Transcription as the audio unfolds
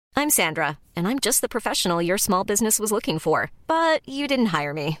I'm Sandra, and I'm just the professional your small business was looking for. But you didn't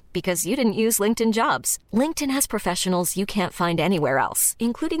hire me because you didn't use LinkedIn Jobs. LinkedIn has professionals you can't find anywhere else,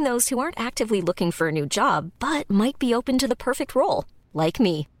 including those who aren't actively looking for a new job, but might be open to the perfect role, like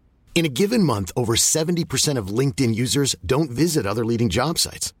me. In a given month, over 70% of LinkedIn users don't visit other leading job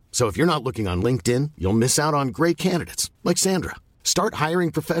sites. So if you're not looking on LinkedIn, you'll miss out on great candidates like Sandra. Start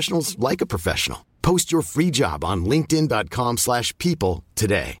hiring professionals like a professional. Post your free job on linkedin.com/people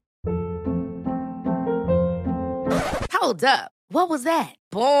today. Hold up. What was that?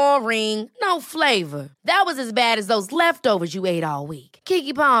 Boring. No flavor. That was as bad as those leftovers you ate all week.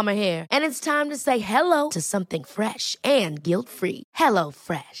 Keke Palmer here, and it's time to say hello to something fresh and guilt-free. Hello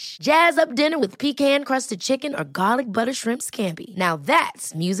Fresh. Jazz up dinner with pecan-crusted chicken or garlic butter shrimp scampi. Now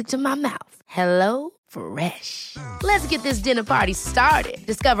that's music to my mouth. Hello Fresh. Let's get this dinner party started.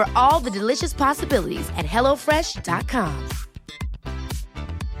 Discover all the delicious possibilities at hellofresh.com.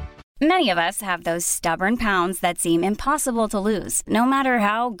 Many of us have those stubborn pounds that seem impossible to lose, no matter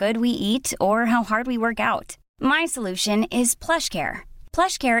how good we eat or how hard we work out. My solution is PlushCare.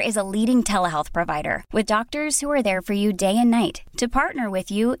 PlushCare is a leading telehealth provider with doctors who are there for you day and night to partner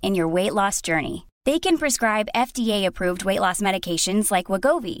with you in your weight loss journey. They can prescribe FDA-approved weight loss medications like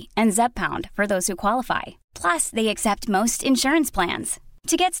Wegovy and Zepbound for those who qualify. Plus, they accept most insurance plans.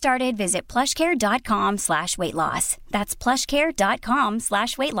 To get started, visit plushcare.com/weightloss. That's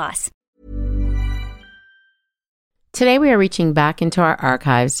plushcare.com/weightloss. Today we are reaching back into our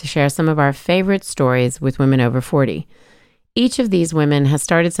archives to share some of our favorite stories with women over 40. Each of these women has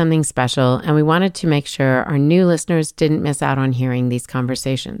started something special, and we wanted to make sure our new listeners didn't miss out on hearing these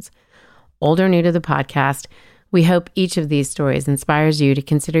conversations. Old or new to the podcast, we hope each of these stories inspires you to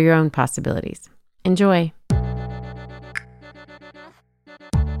consider your own possibilities. Enjoy.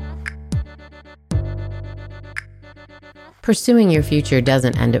 Pursuing your future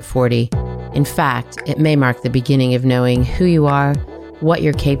doesn't end at 40. In fact, it may mark the beginning of knowing who you are, what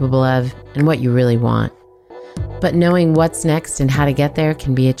you're capable of, and what you really want. But knowing what's next and how to get there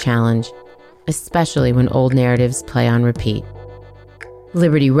can be a challenge, especially when old narratives play on repeat.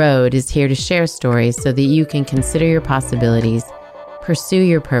 Liberty Road is here to share stories so that you can consider your possibilities, pursue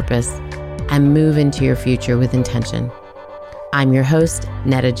your purpose, and move into your future with intention. I'm your host,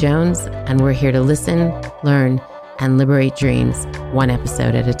 Netta Jones, and we're here to listen, learn, and liberate dreams, one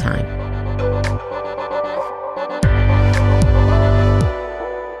episode at a time.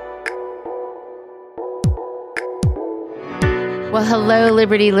 Well, hello,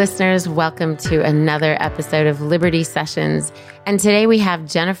 Liberty listeners. Welcome to another episode of Liberty Sessions. And today we have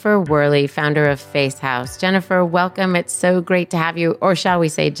Jennifer Worley, founder of Face House. Jennifer, welcome. It's so great to have you. Or shall we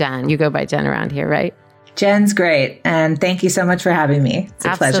say Jenn? You go by Jenn around here, right? Jenn's great. And thank you so much for having me. It's a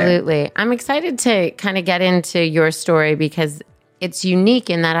pleasure. Absolutely. I'm excited to kind of get into your story because it's unique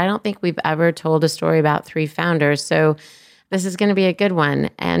in that I don't think we've ever told a story about three founders. So this is going to be a good one.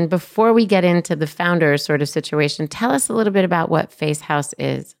 And before we get into the founder sort of situation, tell us a little bit about what Face House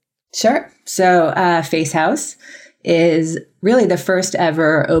is. Sure. So Face House is really the first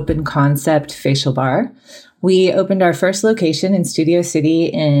ever open concept facial bar. We opened our first location in Studio City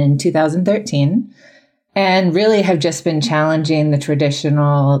in 2013 and really have just been challenging the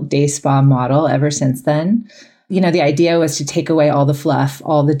traditional day spa model ever since then. You know, the idea was to take away all the fluff,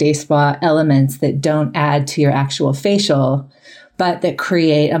 all the day spa elements that don't add to your actual facial, but that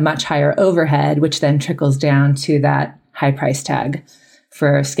create a much higher overhead, which then trickles down to that high price tag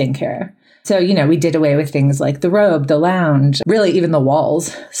for skincare. So, you know, we did away with things like the robe, the lounge, really even the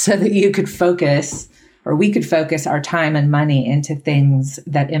walls, so that you could focus, or we could focus our time and money into things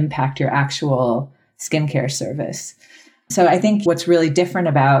that impact your actual skincare service. So I think what's really different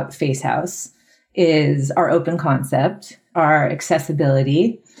about Face House is our open concept, our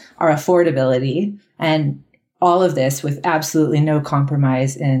accessibility, our affordability, and all of this with absolutely no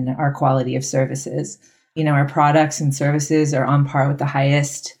compromise in our quality of services. You know, our products and services are on par with the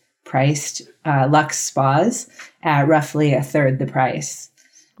highest priced luxe spas at roughly a third the price.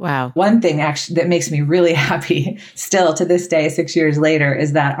 Wow. One thing actually that makes me really happy still to this day, 6 years later,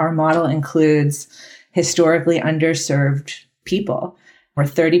 is that our model includes historically underserved people. We're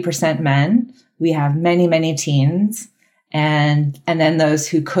 30% men. We have many, many teens, and then those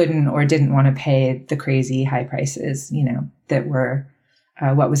who couldn't or didn't want to pay the crazy high prices, you know, that were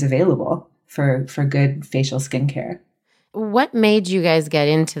what was available for good facial skincare. What made you guys get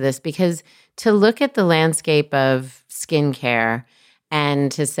into this? Because to look at the landscape of skincare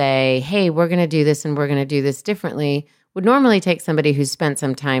and to say, hey, we're going to do this and we're going to do this differently would normally take somebody who's spent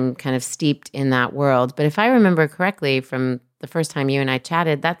some time kind of steeped in that world. But if I remember correctly from the first time you and I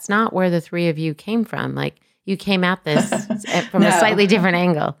chatted, that's not where the three of you came from. Like, You came at this from a slightly different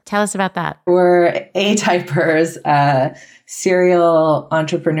angle. Tell us about that. We're A-typers, serial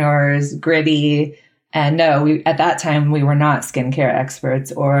entrepreneurs, gritty. And no, at that time, we were not skincare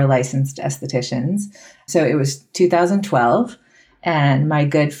experts or licensed estheticians. So it was 2012. And my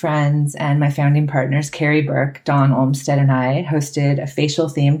good friends and my founding partners, Carrie Burke, Dawn Olmstead, and I hosted a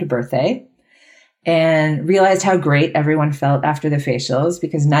facial-themed birthday and realized how great everyone felt after the facials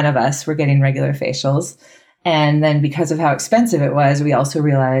because none of us were getting regular facials. And then because of how expensive it was, we also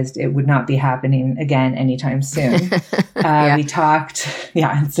realized it would not be happening again anytime soon. We talked,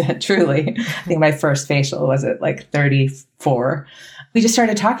 truly. I think my first facial was at like 34. We just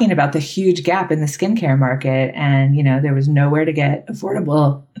started talking about the huge gap in the skincare market. And, there was nowhere to get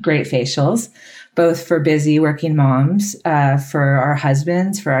affordable, great facials, both for busy working moms, for our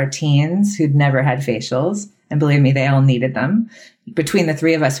husbands, for our teens who'd never had facials. And believe me, they all needed them. Between the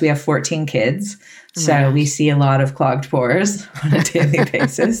three of us, we have 14 kids. So we see a lot of clogged pores on a daily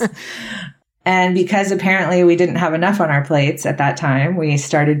basis. And because apparently we didn't have enough on our plates at that time, we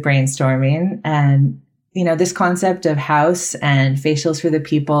started brainstorming. And, this concept of house and facials for the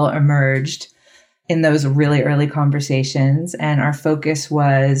people emerged in those really early conversations. And our focus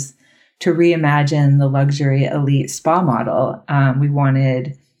was to reimagine the luxury elite spa model. We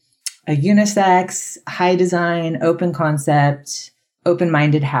wanted a unisex, high design, open concept,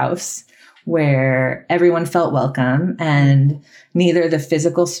 open-minded house where everyone felt welcome and neither the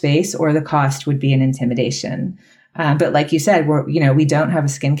physical space or the cost would be an intimidation. But like you said, we don't have a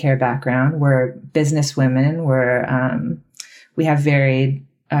skincare background. We're business women. We have varied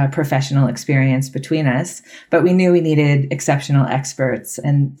professional experience between us, but we knew we needed exceptional experts.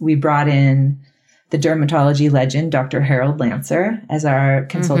 And we brought in the dermatology legend, Dr. Harold Lancer, as our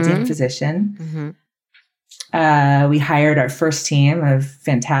consulting physician. We hired our first team of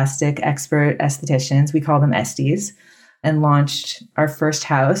fantastic expert estheticians. We call them Esties, and launched our first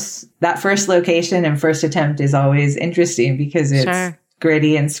house. That first location and first attempt is always interesting because it's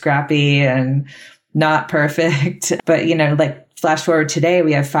gritty and scrappy and not perfect. But, flash forward today,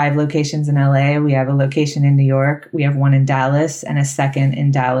 we have 5 locations in LA. We have a location in New York. We have one in Dallas and a second in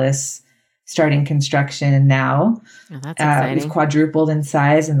Dallas starting construction now. Oh, that's exciting. We've quadrupled in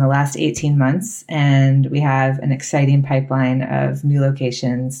size in the last 18 months, and we have an exciting pipeline of new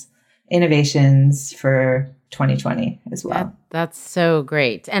locations, innovations for 2020 as well. That's so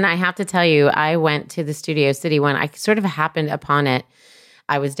great. And I have to tell you, I went to the Studio City one. I sort of happened upon it.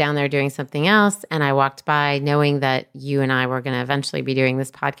 I was down there doing something else, and I walked by knowing that you and I were going to eventually be doing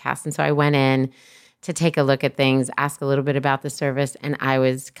this podcast. And so I went in to take a look at things, ask a little bit about the service. And I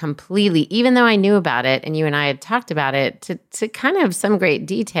was completely, even though I knew about it and you and I had talked about it to kind of some great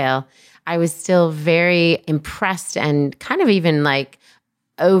detail, I was still very impressed and kind of even like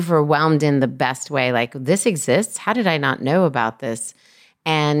overwhelmed in the best way. Like, this exists? How did I not know about this?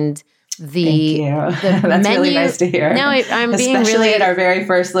 And the That's menu, really nice to hear. No, I'm being especially really at our very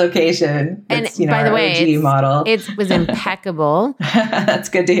first location. And it's, by the way, OG model. It was impeccable. That's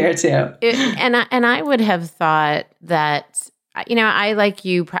good to hear too. And I would have thought that, I, like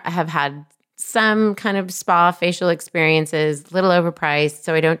you, have had some kind of spa facial experiences, little overpriced,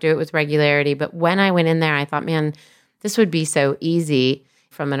 so I don't do it with regularity. But when I went in there, I thought, man, this would be so easy.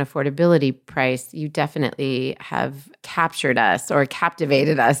 From an affordability price, you definitely have captured us or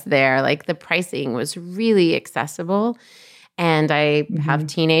captivated us there. Like, the pricing was really accessible. And I have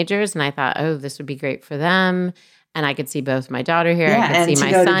teenagers, and I thought, oh, this would be great for them. And I could see both my daughter here. I could see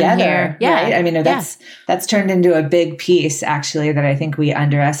my son together, here. Yeah. Right? I mean, that's turned into a big piece, actually, that I think we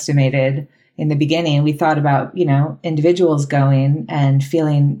underestimated in the beginning. We thought about, individuals going and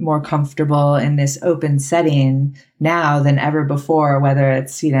feeling more comfortable in this open setting now than ever before, whether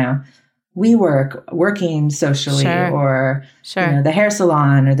it's, working socially or, the hair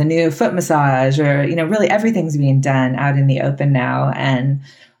salon or the new foot massage or, really everything's being done out in the open now. And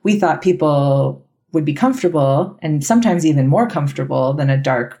we thought people would be comfortable and sometimes even more comfortable than a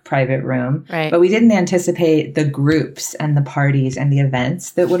dark private room. Right. But we didn't anticipate the groups and the parties and the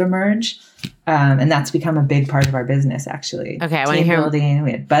events that would emerge. And that's become a big part of our business, actually. Okay, I want to hear building.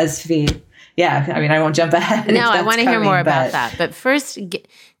 We had BuzzFeed. Yeah, I mean, I won't jump ahead. No, I want to hear more about that. But first,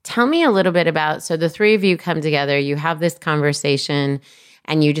 tell me a little bit about, so the three of you come together, you have this conversation,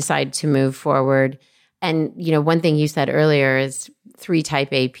 and you decide to move forward. And, one thing you said earlier is 3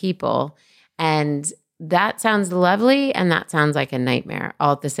 type A people. And that sounds lovely, and that sounds like a nightmare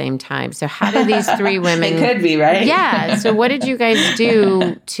all at the same time. So how do these 3 women... It could be, right? Yeah. So what did you guys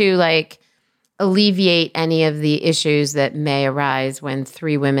do to alleviate any of the issues that may arise when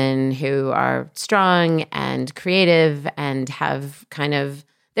 3 women who are strong and creative and have kind of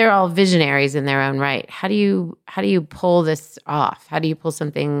they're all visionaries in their own right. How do you pull this off? How do you pull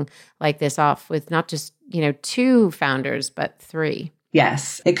something like this off with not just, 2 founders, but 3?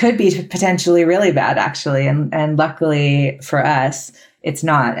 Yes, it could be potentially really bad, actually. And luckily for us, it's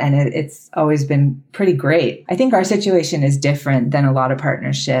not. And it's always been pretty great. I think our situation is different than a lot of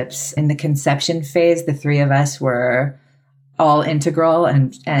partnerships. In the conception phase, the 3 of us were all integral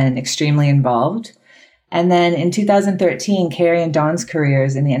and extremely involved. And then in 2013, Carrie and Dawn's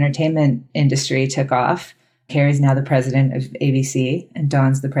careers in the entertainment industry took off. Carrie's now the president of ABC and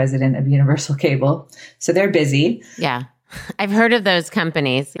Dawn's the president of Universal Cable. So they're busy. Yeah. I've heard of those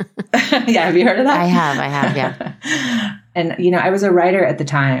companies. Yeah. Have you heard of that? I have. Yeah. And, I was a writer at the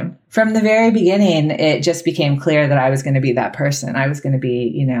time. From the very beginning, it just became clear that I was going to be that person. I was going to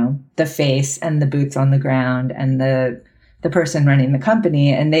be, the face and the boots on the ground and the person running the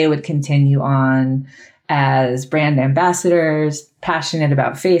company. And they would continue on as brand ambassadors, passionate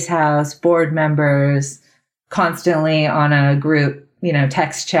about Face House, board members, constantly on a group,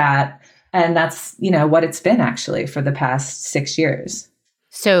 text chat. And that's, what it's been actually for the past 6 years.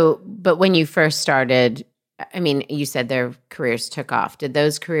 So, but when you first started, you said their careers took off. Did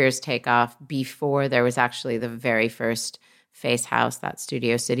those careers take off before there was actually the very first Face House, that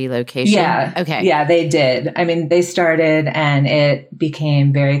Studio City location? Yeah. Okay. Yeah, they did. They started and it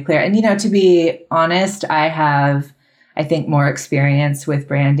became very clear. And, to be honest, I have, I think, more experience with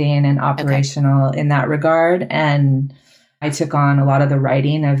branding and operational in that regard. And I took on a lot of the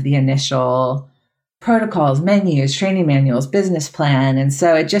writing of the initial protocols, menus, training manuals, business plan. And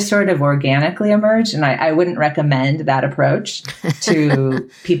so it just sort of organically emerged. And I wouldn't recommend that approach to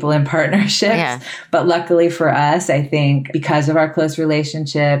people in partnerships. Yeah. But luckily for us, I think because of our close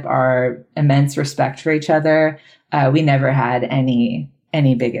relationship, our immense respect for each other, we never had any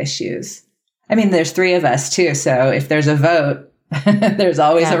big issues. There's 3 of us too. So if there's a vote, there's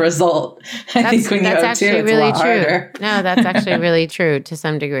always a result. I think when you have 2, it's really a lot harder. No, that's actually really true to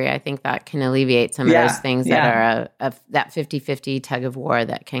some degree. I think that can alleviate some of those things that are that 50-50 tug of war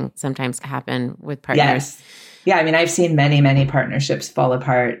that can sometimes happen with partners. Yes. Yeah. I've seen many, many partnerships fall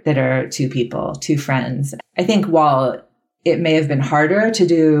apart that are 2 people, 2 friends. I think while it may have been harder to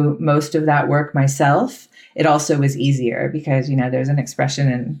do most of that work myself, it also was easier because, there's an expression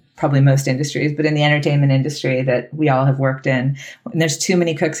in probably most industries, but in the entertainment industry that we all have worked in, when there's too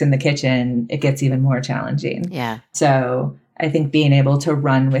many cooks in the kitchen, it gets even more challenging. Yeah. So I think being able to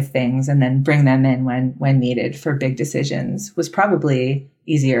run with things and then bring them in when needed for big decisions was probably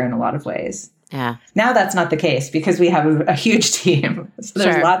easier in a lot of ways. Yeah. Now that's not the case because we have a huge team. So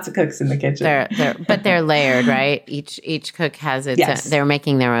there's lots of cooks in the kitchen. But they're layered, right? Each cook has its they're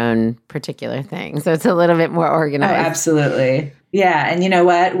making their own particular thing. So it's a little bit more organized. Oh, absolutely. Yeah. And you know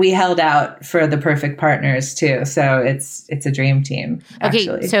what? We held out for the perfect partners too. So it's a dream team,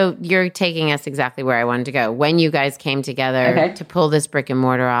 actually. Okay. So you're taking us exactly where I wanted to go. When you guys came together to pull this brick and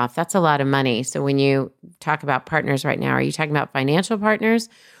mortar off, that's a lot of money. So when you talk about partners right now, are you talking about financial partners?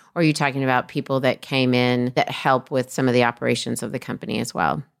 Or are you talking about people that came in that help with some of the operations of the company as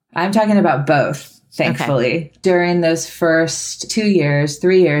well? I'm talking about both, thankfully. Okay. During those first 3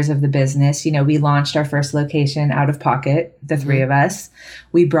 years of the business, we launched our first location out of pocket, the 3 of us.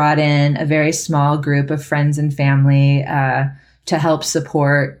 We brought in a very small group of friends and family to help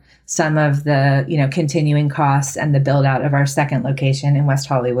support some of the, continuing costs and the build out of our second location in West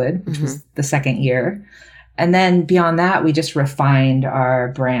Hollywood, which was the second year. And then beyond that, we just refined our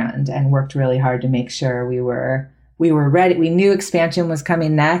brand and worked really hard to make sure we were ready. We knew expansion was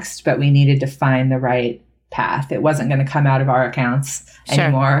coming next, but we needed to find the right path. It wasn't going to come out of our accounts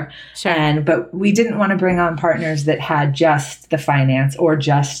anymore. Sure. But we didn't want to bring on partners that had just the finance or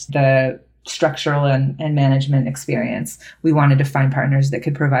just the structural and management experience. We wanted to find partners that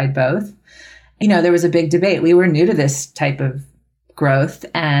could provide both. There was a big debate. We were new to this type of growth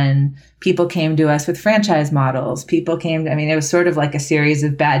and people came to us with franchise models. It was sort of like a series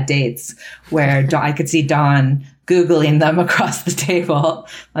of bad dates where I could see Dawn Googling them across the table,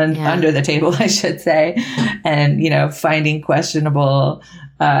 under the table, I should say, and, finding questionable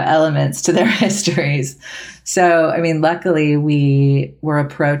elements to their histories. So, luckily we were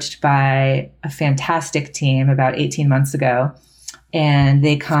approached by a fantastic team about 18 months ago, and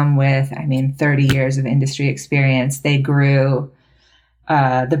they come with, 30 years of industry experience. They grew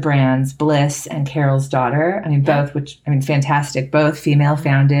the brands Bliss and Carol's Daughter. Both, fantastic, both female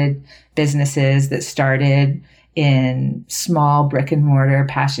founded businesses that started in small brick and mortar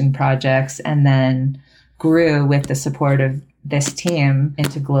passion projects and then grew with the support of this team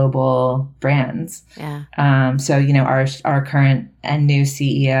into global brands. Yeah. So, our current and new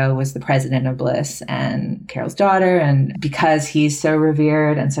CEO was the president of Bliss and Carol's daughter. And because he's so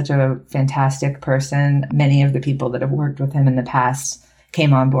revered and such a fantastic person, many of the people that have worked with him in the past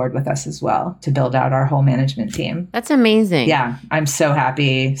came on board with us as well to build out our whole management team. That's amazing. Yeah, I'm so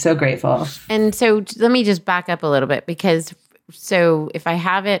happy, so grateful. And so let me just back up a little bit because so if I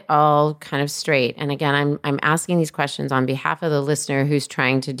have it all kind of straight, and again, I'm asking these questions on behalf of the listener who's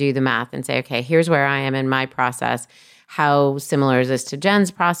trying to do the math and say, okay, here's where I am in my process. How similar is this to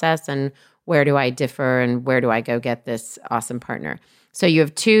Jenn's process, and where do I differ, and where do I go get this awesome partner? So you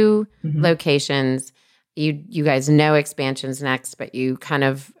have two locations. You guys know expansion's next, but you kind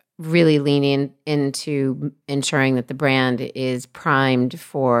of really lean into ensuring that the brand is primed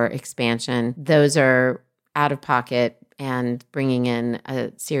for expansion. Those are out of pocket and bringing in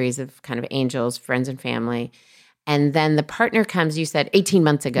a series of kind of angels, friends and family. And then the partner comes, you said 18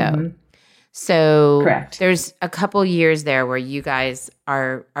 months ago. So correct. There's a couple years there where you guys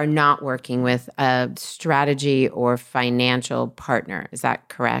are not working with a strategy or financial partner. Is that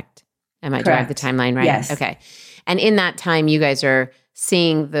correct? Am I drive the timeline right? Yes. Okay. And in that time, you guys are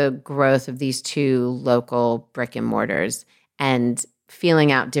seeing the growth of these two local brick and mortars and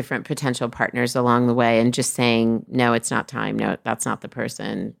feeling out different potential partners along the way and just saying, no, it's not time. No, that's not the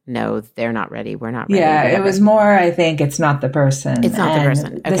person. No, they're not ready. We're not ready. Yeah, whatever. it was more, I think, it's not the person. It's not the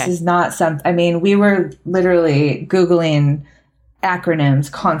person. Okay. This is not we were literally Googling acronyms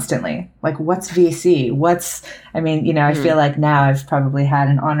constantly. Like, what's VC? I feel like now I've probably had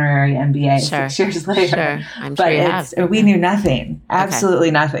an honorary MBA 6 years later. Sure. I'm sure you have. We knew nothing,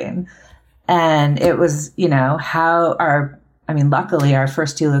 absolutely nothing. And it was, luckily our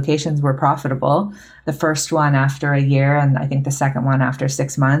first two locations were profitable. The first one after a year, and I think the second one after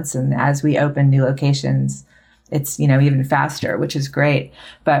 6 months. And as we open new locations, it's, even faster, which is great.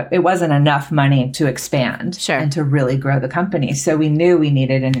 But it wasn't enough money to expand and to really grow the company. So we knew we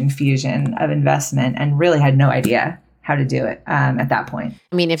needed an infusion of investment and really had no idea how to do it at that point.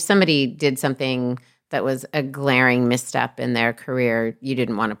 I mean, if somebody did something that was a glaring misstep in their career, you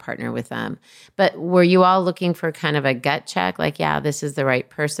didn't want to partner with them. But were you all looking for kind of a gut check? Like, yeah, this is the right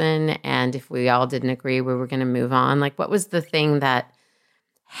person. And if we all didn't agree, we were going to move on. Like, what was the thing that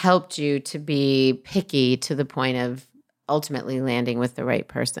helped you to be picky to the point of ultimately landing with the right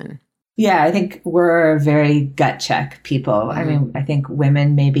person? Yeah, I think we're very gut check people. I think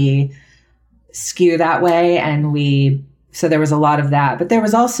women maybe skew that way, and so there was a lot of that, but there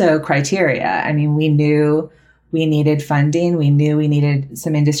was also criteria. We knew we needed funding. We knew we needed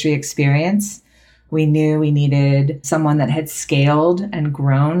some industry experience. We knew we needed someone that had scaled and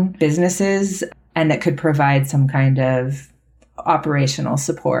grown businesses and that could provide some kind of operational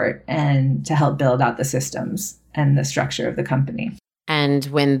support and to help build out the systems and the structure of the company. And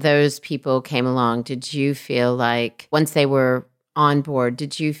when those people came along, did you feel like once they were on board,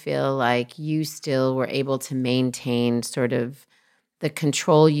 did you feel like you still were able to maintain sort of the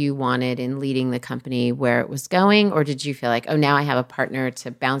control you wanted in leading the company where it was going? Or did you feel like, oh, now I have a partner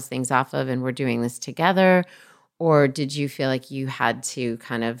to bounce things off of and we're doing this together? Or did you feel like you had to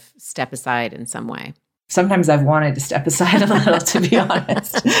kind of step aside in some way? Sometimes I've wanted to step aside a little, to be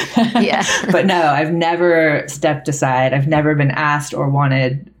honest. Yeah. But no, I've never stepped aside. I've never been asked or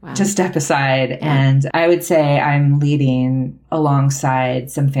wanted to step aside. Yeah. And I would say I'm leading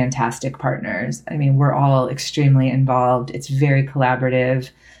alongside some fantastic partners. We're all extremely involved. It's very collaborative.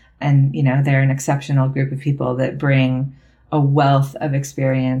 And, they're an exceptional group of people that bring a wealth of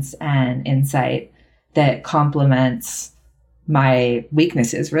experience and insight that complements my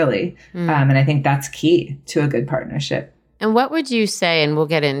weaknesses, really. And I think that's key to a good partnership. And what would you say, and we'll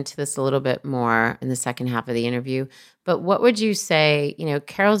get into this a little bit more in the second half of the interview, but what would you say,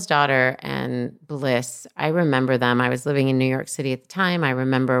 Carol's daughter and Bliss, I remember them. I was living in New York City at the time. I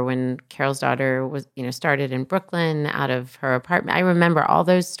remember when Carol's daughter was, started in Brooklyn out of her apartment. I remember all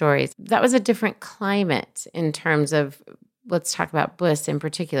those stories. That was a different climate in terms of, let's talk about Bliss in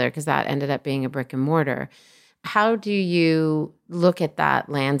particular, because that ended up being a brick and mortar. How do you look at that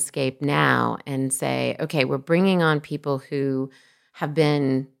landscape now and say, okay, we're bringing on people who have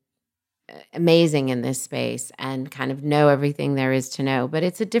been amazing in this space and kind of know everything there is to know, but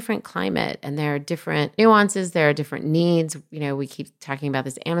it's a different climate and there are different nuances, there are different needs. We keep talking about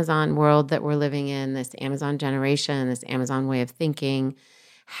this Amazon world that we're living in, this Amazon generation, this Amazon way of thinking.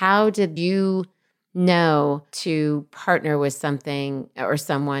 How did you know to partner with something or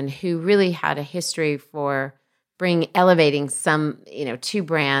someone who really had a history for elevating some, two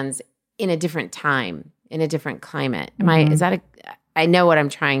brands in a different time, in a different climate? Is that I know what I'm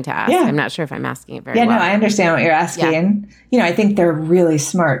trying to ask. Yeah. I'm not sure if I'm asking it very well. Yeah, no, I understand what you're asking. Yeah. I think they're really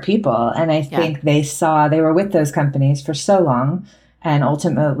smart people. And I think they were with those companies for so long and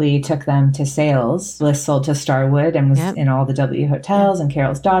ultimately took them to sales. Bliss sold to Starwood and was in all the W hotels, and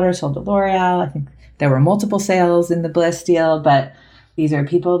Carol's daughter sold to L'Oreal. I think there were multiple sales in the Bliss deal, but these are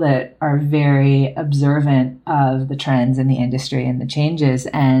people that are very observant of the trends in the industry and the changes.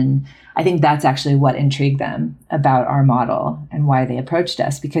 And I think that's actually what intrigued them about our model and why they approached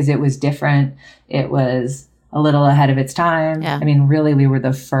us, because it was different. It was a little ahead of its time. Yeah. I mean, really, we were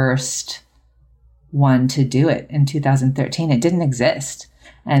the first one to do it in 2013. It didn't exist.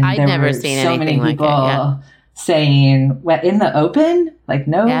 And I'd never seen so many anything people like it, saying, well, in the open, like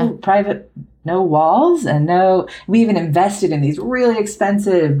private, no walls, and we even invested in these really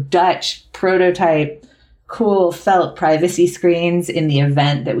expensive Dutch prototype, cool felt privacy screens in the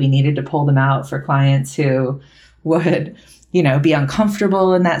event that we needed to pull them out for clients who would, be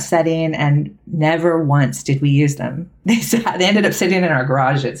uncomfortable in that setting. And never once did we use them. They ended up sitting in our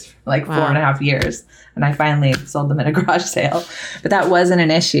garages for like 4.5 years. And I finally sold them at a garage sale, but that wasn't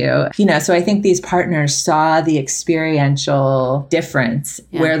an issue. So I think these partners saw the experiential difference,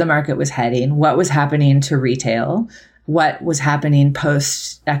 where the market was heading, what was happening to retail, what was happening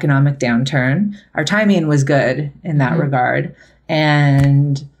post economic downturn. Our timing was good in that regard,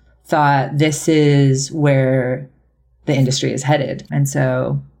 and thought this is where the industry is headed. And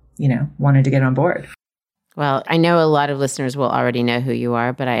so, wanted to get on board. Well, I know a lot of listeners will already know who you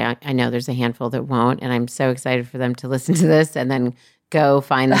are, but I know there's a handful that won't. And I'm so excited for them to listen to this and then go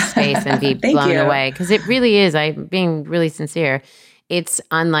find the space and be blown away. Because it really is, I'm being really sincere, it's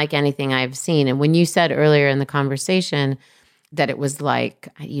unlike anything I've seen. And when you said earlier in the conversation that it was like,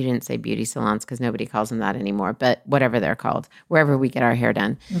 you didn't say beauty salons because nobody calls them that anymore, but whatever they're called, wherever we get our hair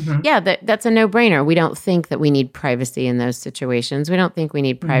done. Mm-hmm. Yeah, that's a no-brainer. We don't think that we need privacy in those situations. We don't think we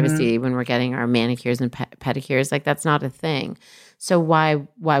need privacy when we're getting our manicures and pedicures. Like, that's not a thing. So why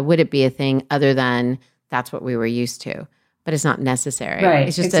would it be a thing other than that's what we were used to? But it's not necessary. Right,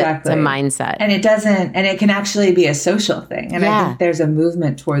 it's just exactly. It's a mindset. And it can actually be a social thing. And I think there's a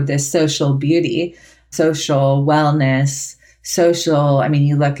movement toward this social beauty, social wellness,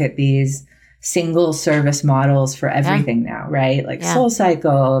 you look at these single service models for everything now, right? Like Soul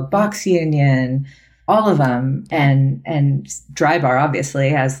Cycle, Box Union, all of them. And Drybar obviously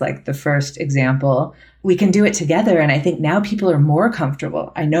as like the first example. We can do it together. And I think now people are more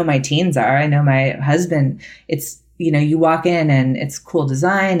comfortable. I know my teens are. I know my husband. It's, you walk in and it's cool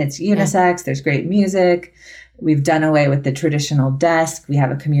design. It's unisex. There's great music. We've done away with the traditional desk. We have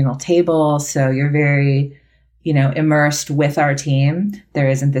a communal table. So you're very immersed with our team. There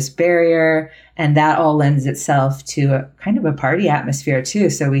isn't this barrier, and that all lends itself to a kind of a party atmosphere too.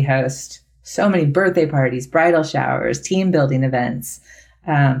 So we host so many birthday parties, bridal showers, team building events,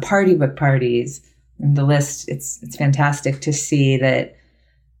 party book parties, and the list. It's fantastic to see that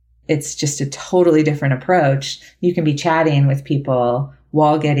it's just a totally different approach. You can be chatting with people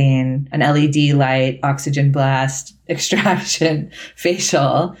while getting an LED light, oxygen blast, extraction,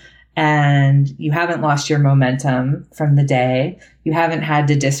 facial, and you haven't lost your momentum from the day. You haven't had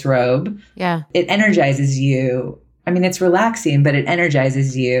to disrobe. Yeah. It energizes you. I mean, it's relaxing, but it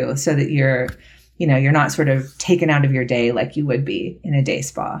energizes you so that you're not sort of taken out of your day like you would be in a day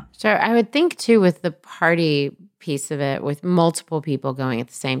spa. Sure. I would think too, with the party piece of it, with multiple people going at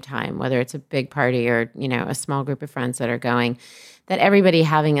the same time, whether it's a big party or, a small group of friends that are going, that everybody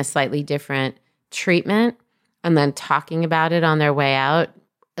having a slightly different treatment and then talking about it on their way out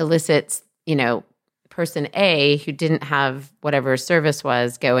elicits, person A who didn't have whatever service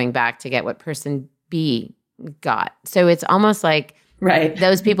was going back to get what person B got. So it's almost like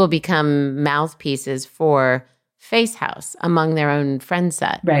those people become mouthpieces for Face House among their own friend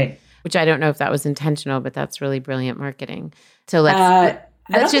set. Right. Which I don't know if that was intentional, but that's really brilliant marketing. So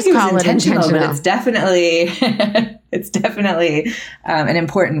let's just call it intentional. But it's definitely an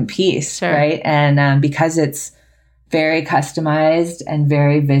important piece, right? And because it's very customized and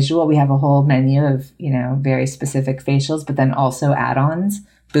very visual. We have a whole menu of, very specific facials, but then also add-ons,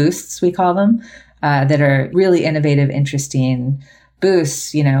 boosts, we call them, that are really innovative, interesting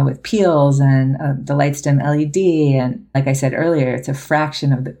boosts, with peels and the LightStim LED. And like I said earlier, it's a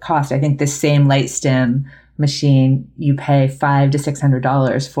fraction of the cost. I think the same LightStim machine, you pay $500 to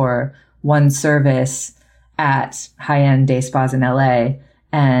 $600 for one service at high-end day spas in LA.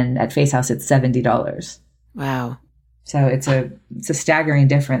 And at Face House, it's $70. Wow. So it's a staggering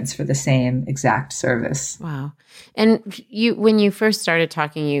difference for the same exact service. Wow. And when you first started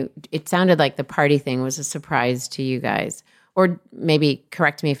talking, it sounded like the party thing was a surprise to you guys. Or maybe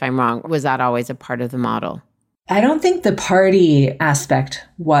correct me if I'm wrong. Was that always a part of the model? I don't think the party aspect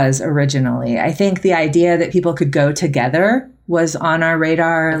was originally. I think the idea that people could go together was on our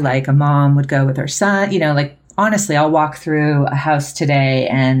radar. Like a mom would go with her son, like honestly, I'll walk through a house today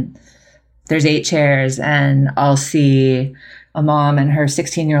and there's 8 chairs and I'll see a mom and her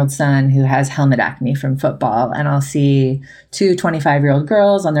 16-year-old son who has helmet acne from football. And I'll see 2 25-year-old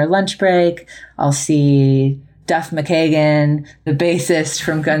girls on their lunch break. I'll see Duff McKagan, the bassist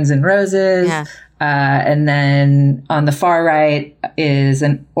from Guns N' Roses. Yeah. And then on the far right is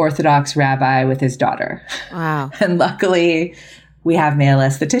an Orthodox rabbi with his daughter. Wow. And luckily, we have male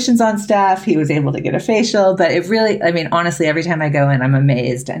estheticians on staff. He was able to get a facial. But it really, honestly, every time I go in, I'm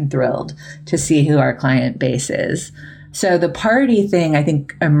amazed and thrilled to see who our client base is. So the party thing, I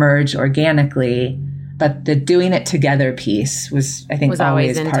think, emerged organically. But the doing it together piece was, I think,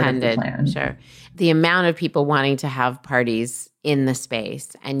 always part intended. of the plan. Sure. The amount of people wanting to have parties in the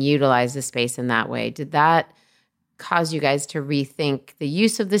space and utilize the space in that way, did that cause you guys to rethink the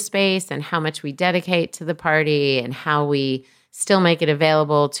use of the space and how much we dedicate to the party and how we still make it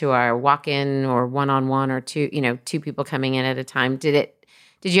available to our walk-in or one-on-one or two people coming in at a time? Did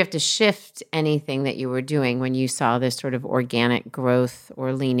you have to shift anything that you were doing when you saw this sort of organic growth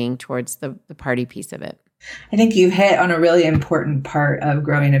or leaning towards the party piece of it? I think you hit on a really important part of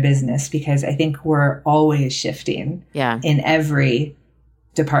growing a business, because I think we're always shifting in every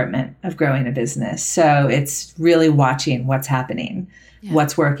department of growing a business. So it's really watching what's happening,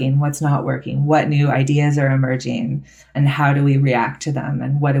 what's working, what's not working, what new ideas are emerging, and how do we react to them,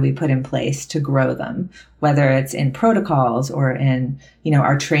 and what do we put in place to grow them, whether it's in protocols or in,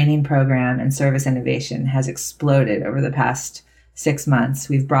 our training program. And service innovation has exploded over the past 6 months.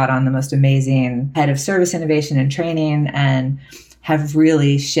 We've brought on the most amazing head of service innovation and training and have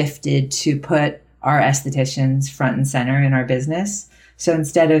really shifted to put our estheticians front and center in our business. So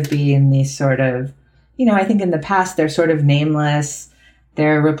instead of being these sort of, I think in the past, they're sort of nameless,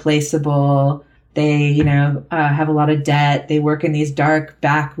 they're replaceable, they, have a lot of debt, they work in these dark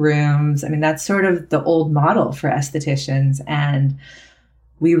back rooms. That's sort of the old model for estheticians. And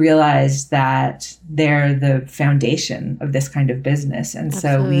we realized that they're the foundation of this kind of business. And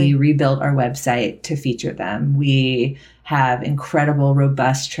so we rebuilt our website to feature them. We have incredible,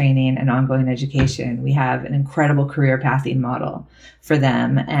 robust training and ongoing education. We have an incredible career pathing model for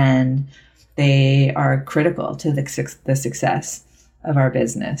them. And they are critical to the success of our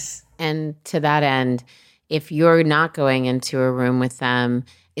business. And to that end, if you're not going into a room with them,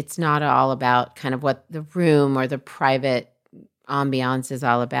 it's not all about kind of what the room or the private ambiance is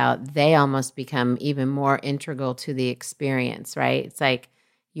all about. They almost become even more integral to the experience, right? It's like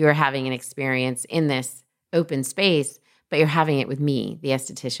you're having an experience in this open space, but you're having it with me, the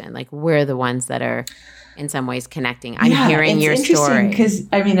esthetician. Like we're the ones that are in some ways connecting. I'm hearing your story. Because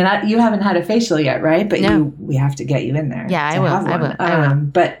you haven't had a facial yet, right? But no. We have to get you in there. Yeah, I will.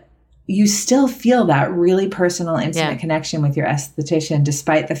 But you still feel that really personal, intimate connection with your esthetician,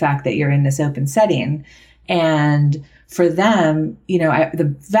 despite the fact that you're in this open setting. And for them,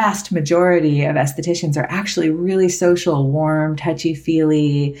 the vast majority of estheticians are actually really social, warm,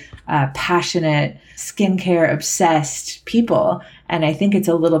 touchy-feely, passionate, skincare obsessed people. And I think it's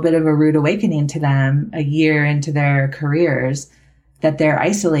a little bit of a rude awakening to them a year into their careers that they're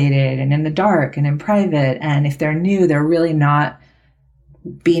isolated and in the dark and in private. And if they're new, they're really not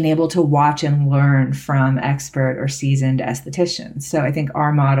being able to watch and learn from expert or seasoned estheticians. So I think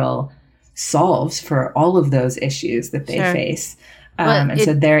our model solves for all of those issues that they face.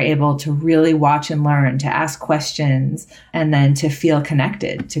 So they're able to really watch and learn, to ask questions, and then to feel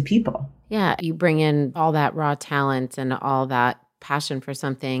connected to people. Yeah, you bring in all that raw talent and all that passion for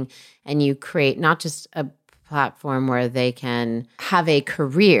something, and you create not just a platform where they can have a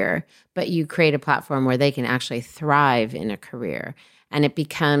career, but you create a platform where they can actually thrive in a career. And it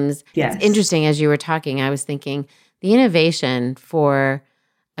becomes, it's interesting, as you were talking, I was thinking the innovation for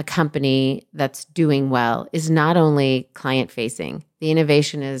a company that's doing well is not only client-facing. The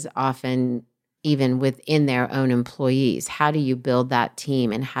innovation is often even within their own employees. How do you build that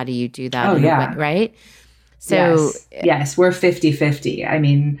team, and how do you do that? Right? So yes, we're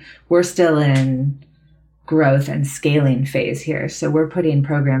 50-50. We're still in growth and scaling phase here. So we're putting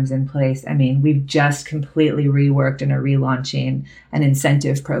programs in place. We've just completely reworked and are relaunching an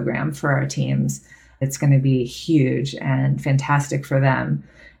incentive program for our teams. It's going to be huge and fantastic for them.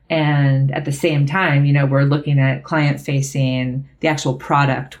 And at the same time, we're looking at client-facing, the actual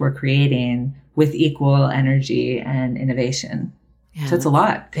product we're creating with equal energy and innovation. Yeah. So it's a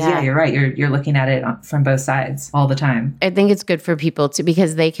lot. Because you're right. You're looking at it from both sides all the time. I think it's good for people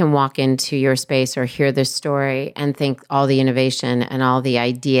because they can walk into your space or hear this story and think all the innovation and all the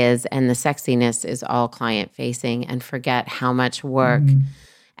ideas and the sexiness is all client facing and forget how much work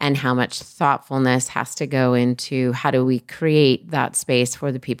and how much thoughtfulness has to go into how do we create that space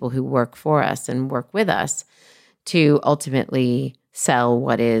for the people who work for us and work with us to ultimately sell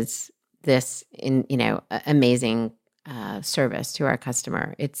what is this amazing service to our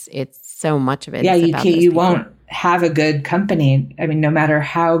customer. It's so much of it. Yeah, you won't have a good company. I mean, no matter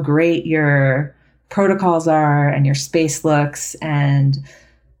how great your protocols are and your space looks, and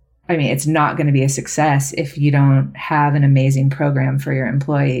I mean, it's not going to be a success if you don't have an amazing program for your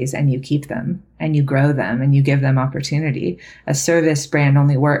employees and you keep them and you grow them and you give them opportunity. A service brand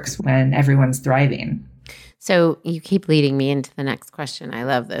only works when everyone's thriving. So you keep leading me into the next question. I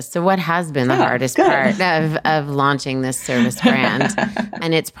love this. So what has been the hardest part of launching this service brand?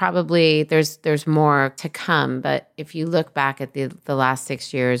 And it's probably, there's more to come. But if you look back at the last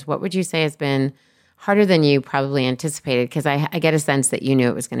 6 years, what would you say has been harder than you probably anticipated? Because I get a sense that you knew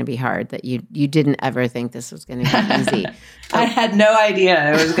it was going to be hard, that you didn't ever think this was going to be easy. I had no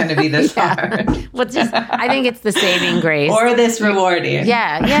idea it was going to be this hard. Well, I think it's the saving grace. Or this rewarding.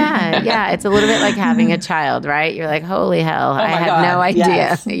 Yeah. It's a little bit like having a child, right? You're like, holy hell, I had no idea.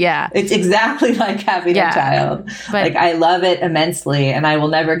 Yes. Yeah. It's exactly like having a child. But, I love it immensely and I will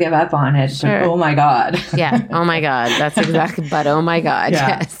never give up on it. Sure. But, oh my God. Yeah. Oh my God. That's exactly, but oh my God.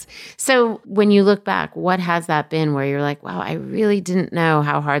 Yeah. Yes. So when you look back, what has that been where you're like, wow, I really didn't know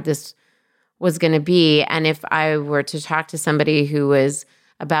how hard this was going to be? And if I were to talk to somebody who was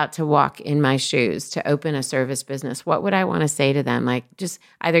about to walk in my shoes to open a service business, what would I want to say to them? Like, just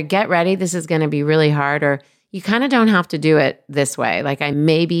either get ready, this is going to be really hard, or you kind of don't have to do it this way. Like I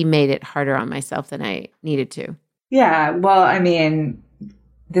maybe made it harder on myself than I needed to. Yeah. Well, I mean,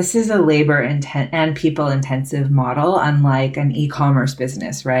 this is a labor and people intensive model, unlike an e-commerce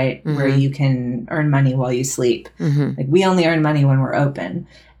business, right? Mm-hmm. Where you can earn money while you sleep. Mm-hmm. Like we only earn money when we're open.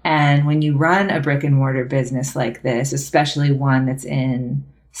 And when you run a brick and mortar business like this, especially one that's in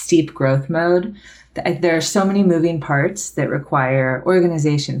steep growth mode, there are so many moving parts that require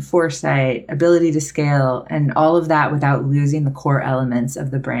organization, foresight, ability to scale, and all of that without losing the core elements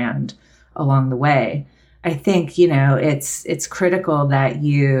of the brand along the way. I think, it's critical that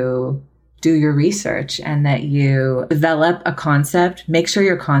you do your research and that you develop a concept, make sure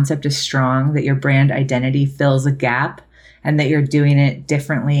your concept is strong, that your brand identity fills a gap, and that you're doing it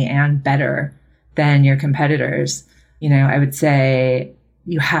differently and better than your competitors. I would say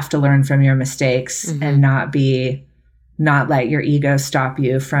you have to learn from your mistakes and not let your ego stop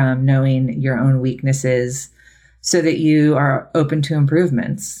you from knowing your own weaknesses so that you are open to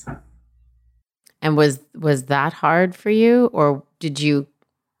improvements. And was that hard for you? Or you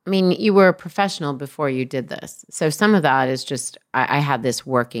were a professional before you did this. So some of that is just, I had this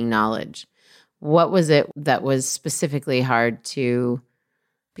working knowledge. What was it that was specifically hard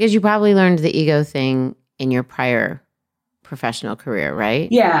because you probably learned the ego thing in your prior professional career,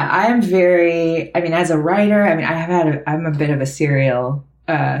 right? Yeah, as a writer, I'm a bit of a serial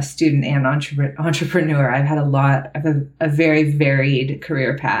student and entrepreneur. I've had a very varied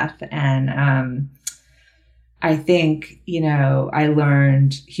career path. And I think, I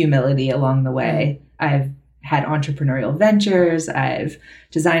learned humility along the way. I've had entrepreneurial ventures. I've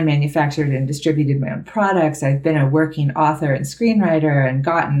designed, manufactured, and distributed my own products. I've been a working author and screenwriter and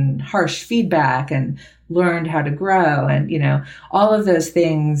gotten harsh feedback and learned how to grow. And, all of those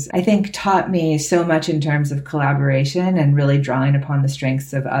things, I think, taught me so much in terms of collaboration and really drawing upon the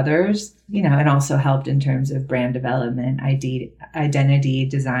strengths of others, and also helped in terms of brand development, identity,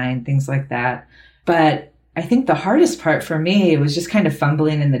 design, things like that. But I think the hardest part for me was just kind of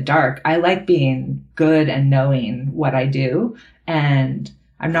fumbling in the dark. I like being good and knowing what I do. And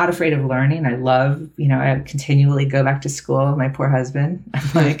I'm not afraid of learning. I love, I continually go back to school. My poor husband, I'm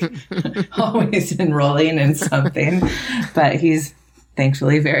like always enrolling in something, but he's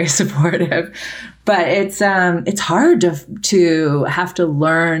thankfully very supportive. But it's hard to have to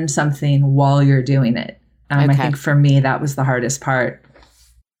learn something while you're doing it. Okay. I think for me, that was the hardest part.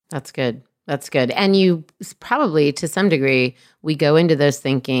 That's good. That's good. And you probably, to some degree, we go into those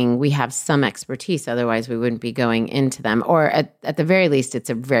thinking we have some expertise, otherwise we wouldn't be going into them. Or at the very least, it's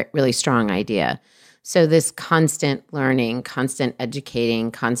a really strong idea. So this constant learning, constant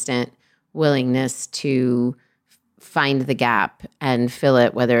educating, constant willingness to find the gap and fill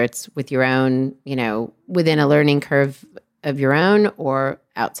it, whether it's with your own, within a learning curve of your own or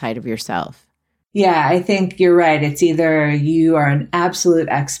outside of yourself. Yeah, I think you're right. It's either you are an absolute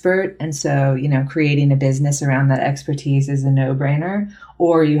expert, and so, creating a business around that expertise is a no-brainer,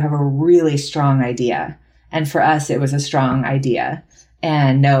 or you have a really strong idea. And for us, it was a strong idea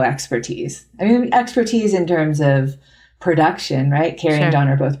and no expertise. I mean, expertise in terms of production, right? Carrie and Dawn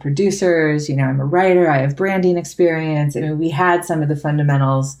are both producers. I'm a writer. I have branding experience. I mean, we had some of the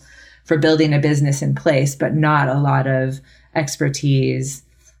fundamentals for building a business in place, but not a lot of expertise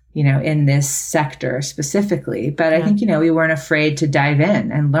in this sector specifically. But I think, we weren't afraid to dive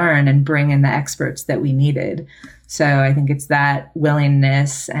in and learn and bring in the experts that we needed. So I think it's that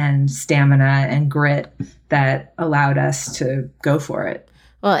willingness and stamina and grit that allowed us to go for it.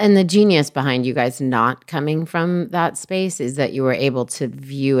 Well, and the genius behind you guys not coming from that space is that you were able to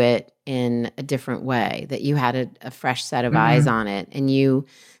view it in a different way, that you had a fresh set of eyes on it. And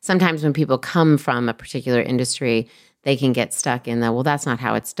sometimes when people come from a particular industry, they can get stuck in the, well, that's not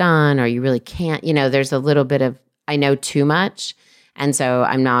how it's done, or you really can't, there's a little bit of, I know too much. And so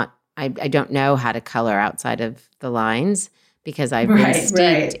I don't know how to color outside of the lines because I've been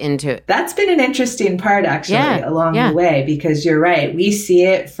steeped into it. That's been an interesting part actually along the way, because you're right. We see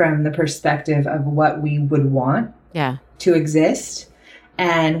it from the perspective of what we would want to exist.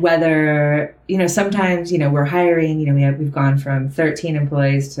 And whether, sometimes, we're hiring, we've gone from 13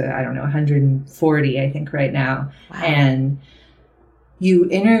 employees to, 140, I think right now. Wow. And you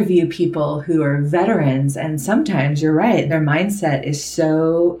interview people who are veterans, and sometimes you're right, their mindset is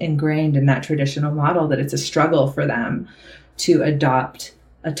so ingrained in that traditional model that it's a struggle for them to adopt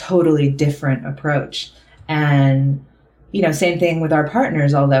a totally different approach. And, same thing with our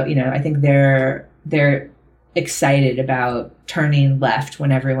partners, although, I think they're excited about turning left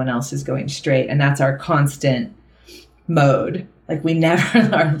when everyone else is going straight. And that's our constant mode. Like we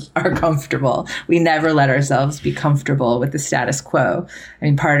never are comfortable. We never let ourselves be comfortable with the status quo. I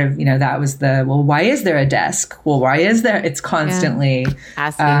mean, part of, that was why is there a desk? Well, why is there? It's constantly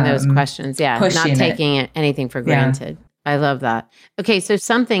asking those questions. Yeah. Not taking anything for granted. I love that. Okay. So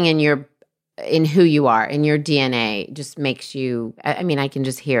something in who you are, in your DNA, just makes you, I can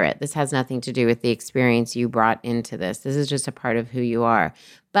just hear it. This has nothing to do with the experience you brought into this. This is just a part of who you are.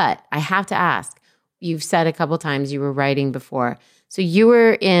 But I have to ask, you've said a couple times you were writing before. So you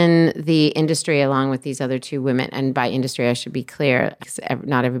were in the industry along with these other two women. And by industry, I should be clear, because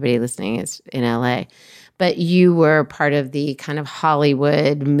not everybody listening is in LA. But you were part of the kind of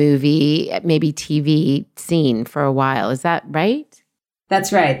Hollywood movie, maybe TV scene for a while. Is that right?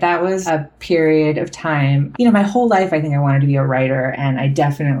 That's right. That was a period of time. My whole life, I think I wanted to be a writer. And I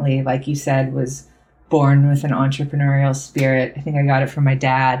definitely, like you said, was born with an entrepreneurial spirit. I think I got it from my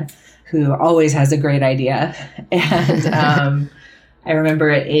dad, who always has a great idea. And I remember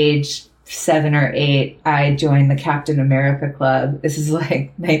at age 7 or 8, I joined the Captain America Club. This is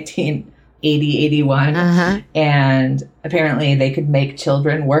like 1980, 81. And apparently they could make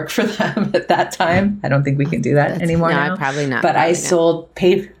children work for them at that time. I don't think we can do that anymore now. Probably not. But I sold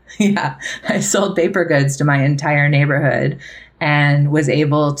paper. Yeah, I sold paper goods to my entire neighborhood and was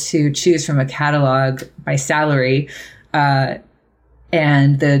able to choose from a catalog by salary.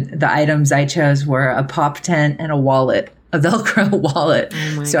 And the items I chose were a pop tent and a wallet, a Velcro wallet.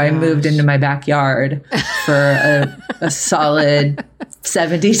 So I moved into my backyard for a solid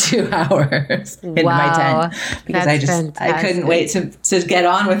 72 hours in my tent because I couldn't wait to get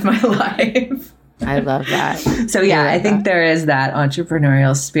on with my life. I love that. So I think there is that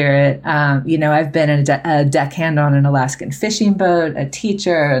entrepreneurial spirit. I've been a deckhand on an Alaskan fishing boat, a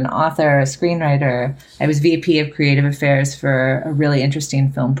teacher, an author, a screenwriter. I was VP of Creative Affairs for a really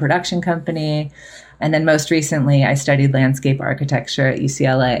interesting film production company. And then most recently, I studied landscape architecture at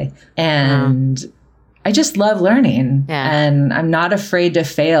UCLA. And I just love learning. Yeah. And I'm not afraid to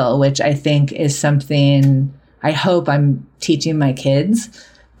fail, which I think is something I hope I'm teaching my kids,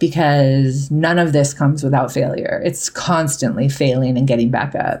 because none of this comes without failure. It's constantly failing and getting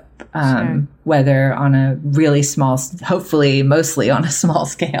back up, whether on a really small, hopefully mostly on a small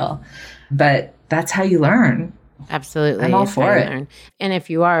scale. But that's how you learn. Absolutely. I'm all for it. And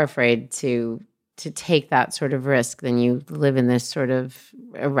if you are afraid to take that sort of risk, then you live in this sort of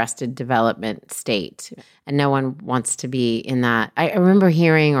arrested development state. And no one wants to be in that. I remember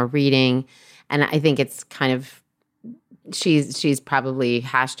hearing or reading, and I think it's kind of, she's probably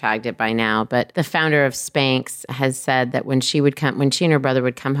hashtagged it by now, but the founder of Spanx has said that when she and her brother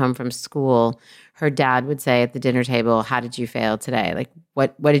would come home from school, her dad would say at the dinner table, "How did you fail today? Like,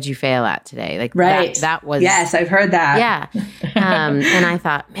 what did you fail at today?" Like, right. That was, yes, I've heard that. Yeah. And I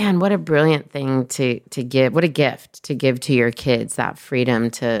thought, man, what a brilliant thing to give. What a gift to give to your kids, that freedom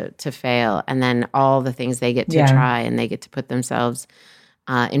to fail. And then all the things they get to try, and they get to put themselves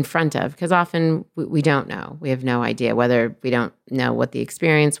in front of, because often we don't know. We have no idea whether we don't know what the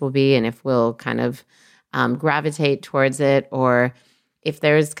experience will be and if we'll kind of gravitate towards it, or if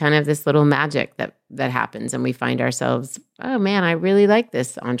there's kind of this little magic that happens and we find ourselves, oh man, I really like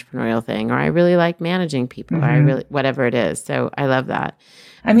this entrepreneurial thing, or I really like managing people, or I really, whatever it is. So I love that.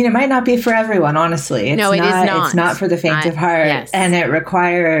 I mean, it might not be for everyone, honestly. It is not. It's not for the faint of heart. Yes. And it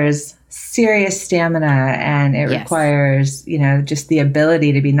requires serious stamina, and it requires, just the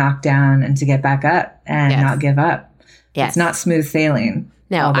ability to be knocked down and to get back up and not give up. Yes. It's not smooth sailing.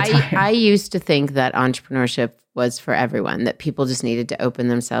 No, I used to think that entrepreneurship was for everyone, that people just needed to open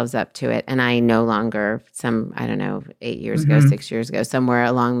themselves up to it. And I no longer, 8 years ago, 6 years ago, somewhere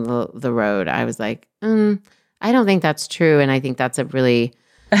along the road, I was like, I don't think that's true. And I think that's a really...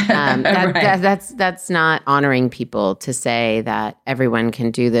 that's not honoring people to say that everyone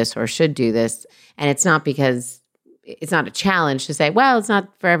can do this or should do this. And it's not because it's not a challenge to say, well, it's not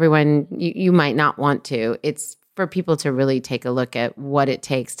for everyone. You might not want to. It's for people to really take a look at what it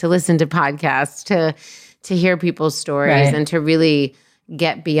takes to listen to podcasts, to hear people's stories, and to really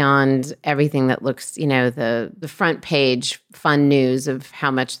get beyond everything that looks, the front page fun news of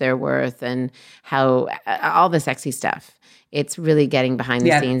how much they're worth and how all the sexy stuff. It's really getting behind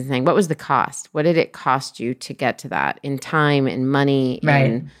the scenes and saying, what was the cost? What did it cost you to get to that in time, in money,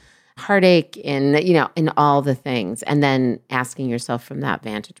 in heartache, in all the things? And then asking yourself from that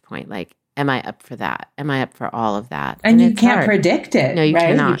vantage point, like, am I up for that? Am I up for all of that? And you can't predict it. No, you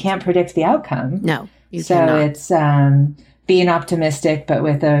cannot. You can't predict the outcome. No, you cannot. So it's being optimistic, but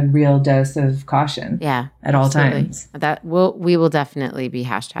with a real dose of caution. Yeah, at all times. We will definitely be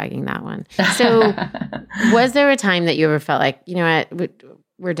hashtagging that one. So, was there a time that you ever felt like, you know what,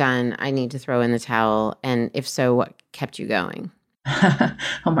 we're done, I need to throw in the towel? And if so, what kept you going?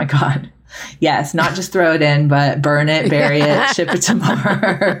 Oh my God. Yes, not just throw it in, but burn it, bury it, ship it to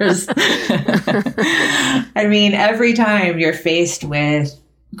Mars. I mean, every time you're faced with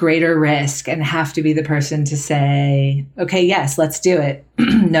greater risk and have to be the person to say, okay, yes, let's do it,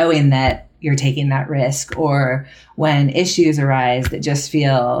 knowing that you're taking that risk, or when issues arise that just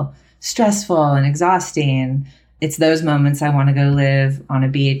feel stressful and exhausting, it's those moments I want to go live on a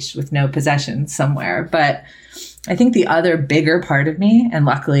beach with no possessions somewhere. But I think the other bigger part of me, and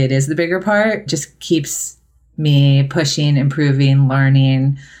luckily it is the bigger part, just keeps me pushing, improving,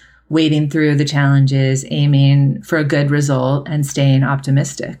 learning, wading through the challenges, aiming for a good result, and staying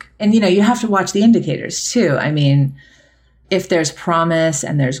optimistic. And, you have to watch the indicators too. I mean, if there's promise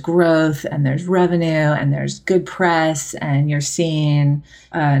and there's growth and there's revenue and there's good press and you're seeing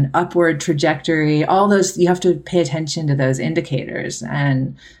an upward trajectory, all those, you have to pay attention to those indicators.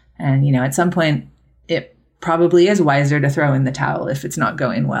 And at some point, it probably is wiser to throw in the towel if it's not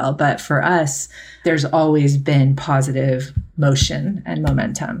going well. But for us, there's always been positive motion and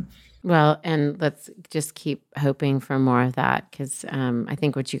momentum. Well, and let's just keep hoping for more of that, because I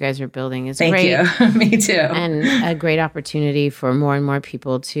think what you guys are building is great. Thank you. Me too. And a great opportunity for more and more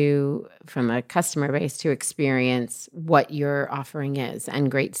people to, from a customer base, to experience what your offering is,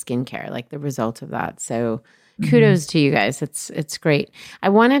 and great skincare, like the result of that. So kudos to you guys. It's great. I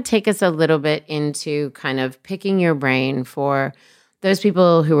want to take us a little bit into kind of picking your brain for those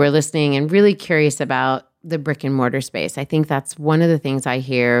people who are listening and really curious about the brick and mortar space. I think that's one of the things I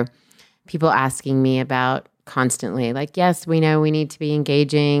hear people asking me about constantly. Like, yes, we know we need to be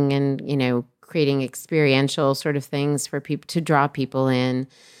engaging and, creating experiential sort of things for people to draw people in,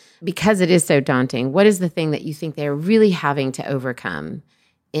 because it is so daunting. What is the thing that you think they're really having to overcome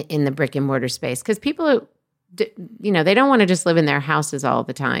in the brick and mortar space? Because people, they don't want to just live in their houses all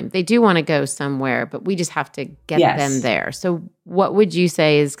the time. They do want to go somewhere, but we just have to get them there. So what would you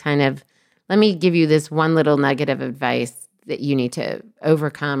say is kind of, let me give you this one little nugget of advice that you need to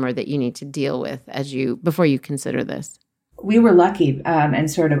overcome or that you need to deal with before you consider this? We were lucky and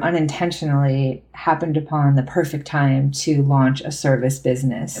sort of unintentionally happened upon the perfect time to launch a service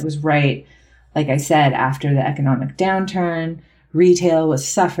business. It was right, like I said, after the economic downturn. Retail was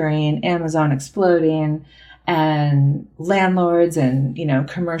suffering, Amazon exploding, and landlords and,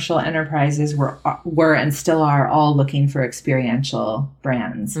 commercial enterprises were and still are all looking for experiential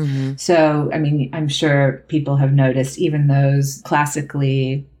brands. Mm-hmm. So, I mean, I'm sure people have noticed even those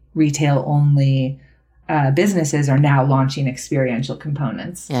classically retail only businesses are now launching experiential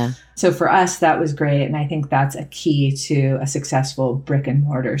components. Yeah. So for us, that was great. And I think that's a key to a successful brick and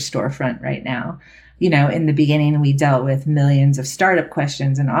mortar storefront right now. In the beginning, we dealt with millions of startup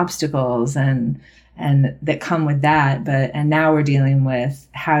questions and obstacles and that come with that. And now we're dealing with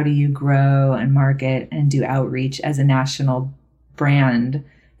how do you grow and market and do outreach as a national brand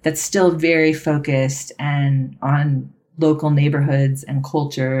that's still very focused and on local neighborhoods and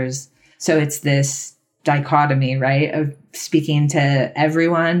cultures. So it's this dichotomy, right, of speaking to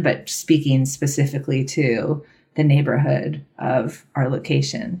everyone, but speaking specifically to the neighborhood of our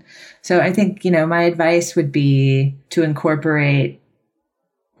location. So I think, my advice would be to incorporate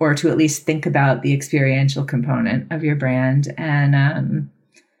or to at least think about the experiential component of your brand and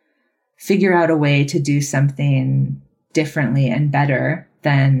figure out a way to do something differently and better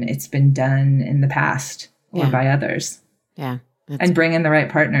than it's been done in the past or by others. Yeah. And bring in the right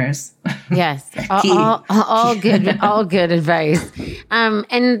partners. Yes. all good advice.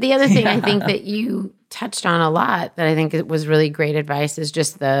 And the other thing I think that you touched on a lot that I think it was really great advice is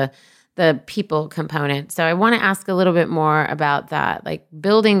just the people component. So I want to ask a little bit more about that, like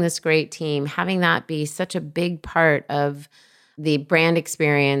building this great team, having that be such a big part of the brand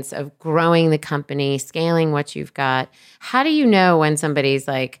experience of growing the company, scaling what you've got. How do you know when somebody's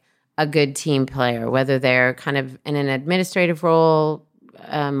like a good team player, whether they're kind of in an administrative role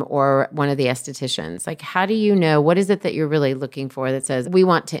or one of the estheticians? Like, how do you know, what is it that you're really looking for that says, we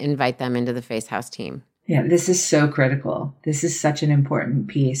want to invite them into the Face House team? Yeah, this is so critical. This is such an important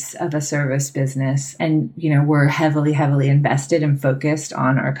piece of a service business. And, we're heavily, heavily invested and focused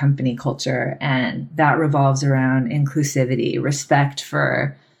on our company culture. And that revolves around inclusivity, respect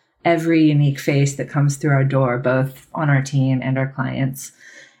for every unique face that comes through our door, both on our team and our clients.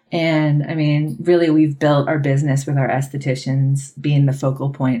 And I mean, really, we've built our business with our estheticians being the focal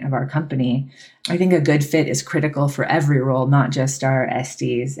point of our company. I think a good fit is critical for every role, not just our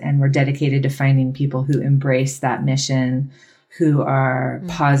esties. And we're dedicated to finding people who embrace that mission, who are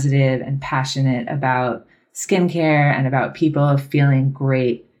positive and passionate about skincare and about people feeling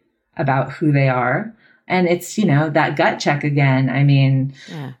great about who they are. And it's, that gut check again. I mean,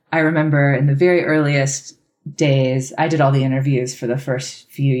 I remember in the very earliest days, I did all the interviews for the first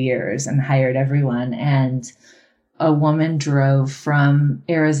few years and hired everyone. And a woman drove from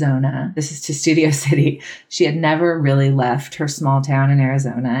Arizona. This is to Studio City. She had never really left her small town in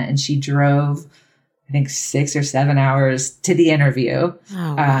Arizona. And she drove, I think, 6 or 7 hours to the interview.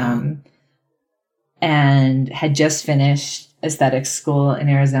 Oh, wow. And had just finished aesthetics school in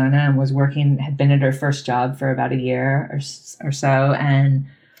Arizona and had been at her first job for about a year or so. And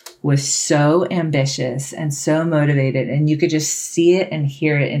was so ambitious and so motivated. And you could just see it and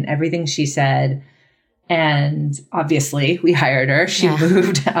hear it in everything she said. And obviously we hired her. She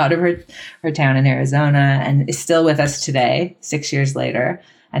moved out of her town in Arizona and is still with us today, 6 years later,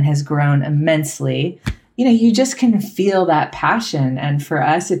 and has grown immensely. You just can feel that passion. And for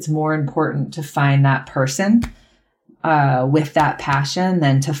us, it's more important to find that person with that passion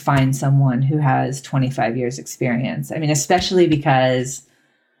than to find someone who has 25 years experience. I mean, especially because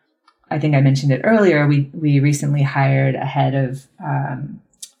I think I mentioned it earlier, we recently hired a head of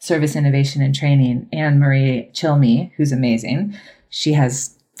service innovation and training, Anne-Marie Chilme, who's amazing. She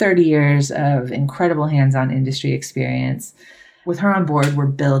has 30 years of incredible hands-on industry experience. With her on board, we're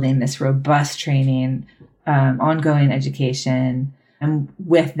building this robust training, ongoing education. And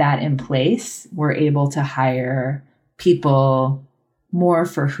with that in place, we're able to hire people more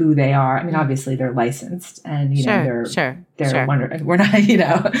for who they are. I mean, obviously they're licensed and, they're wonderful. We're not,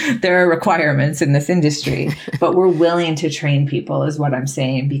 there are requirements in this industry, but we're willing to train people is what I'm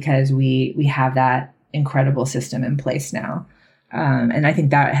saying, because we have that incredible system in place now. And I think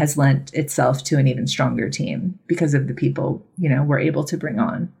that has lent itself to an even stronger team because of the people, we're able to bring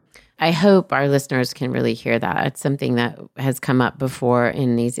on. I hope our listeners can really hear that. It's something that has come up before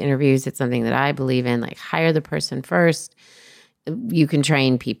in these interviews. It's something that I believe in, like hire the person first. You can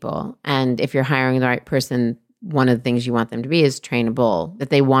train people. And if you're hiring the right person, one of the things you want them to be is trainable,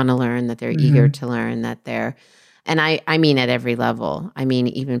 that they want to learn, that they're eager to learn, that they're, and I mean at every level. I mean,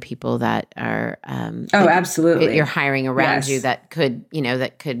 even people that are, absolutely. You're hiring around you that could,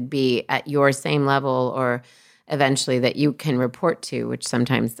 that could be at your same level or eventually that you can report to, which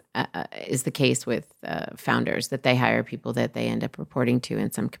sometimes is the case with founders, that they hire people that they end up reporting to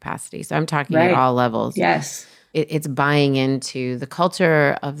in some capacity. So I'm talking at all levels. Yes. It's buying into the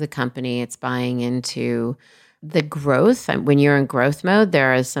culture of the company. It's buying into the growth. When you're in growth mode,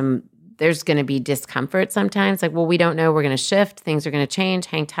 there's going to be discomfort sometimes. Like, well, we don't know. We're going to shift. Things are going to change.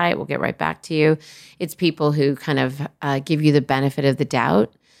 Hang tight. We'll get right back to you. It's people who kind of give you the benefit of the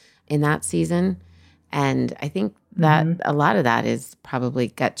doubt in that season. And I think that a lot of that is probably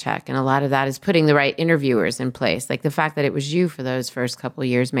gut check. And a lot of that is putting the right interviewers in place. Like the fact that it was you for those first couple of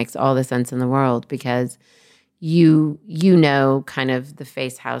years makes all the sense in the world, because you know kind of the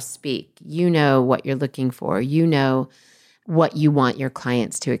Face House speak. You know what you're looking for. You know what you want your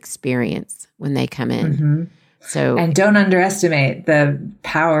clients to experience when they come in. So, and don't underestimate the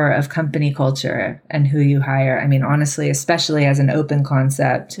power of company culture and who you hire. I mean, honestly, especially as an open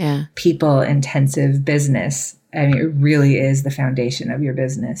concept, people intensive business, I mean, it really is the foundation of your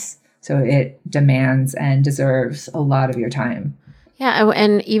business. So it demands and deserves a lot of your time. Yeah.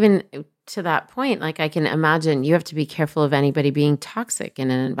 And even to that point, like I can imagine you have to be careful of anybody being toxic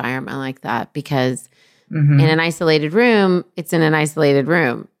in an environment like that, because in an isolated room, it's in an isolated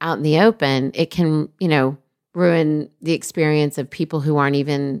room. Out in the open, it can, ruin the experience of people who aren't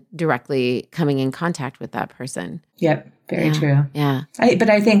even directly coming in contact with that person. Yep. Very true. Yeah. But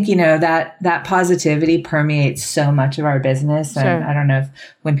I think, that positivity permeates so much of our business. Sure. And I don't know if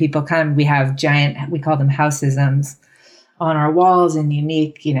when people come, we have we call them houseisms on our walls in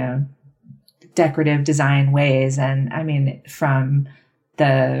unique, decorative design ways. And I mean, from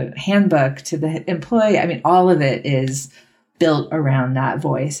the handbook to the employee, I mean, all of it is built around that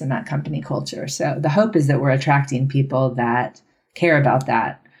voice and that company culture. So the hope is that we're attracting people that care about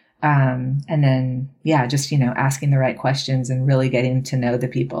that. And then, just, asking the right questions and really getting to know the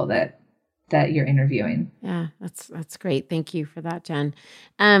people that you're interviewing. Yeah, that's great. Thank you for that, Jenn.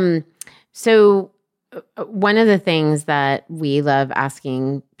 So one of the things that we love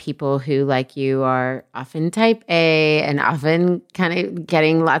asking people who, like you, are often type A and often kind of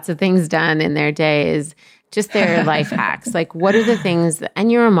getting lots of things done in their day is just their life hacks. Like, what are the things and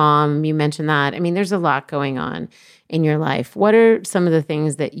you're a mom, you mentioned that. I mean, there's a lot going on in your life. What are some of the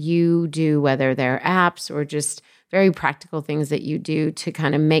things that you do, whether they're apps or just very practical things that you do to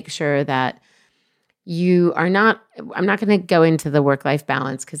kind of make sure that you are not, I'm not going to go into the work-life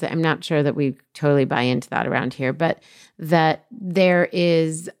balance because I'm not sure that we totally buy into that around here, but that there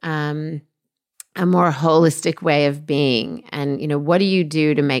is a more holistic way of being. And, what do you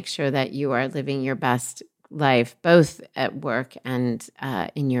do to make sure that you are living your best life, both at work and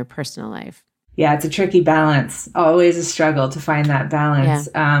in your personal life? Yeah, it's a tricky balance. Always a struggle to find that balance.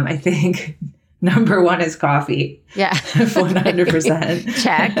 Yeah. I think number one is coffee. Yeah. 100%.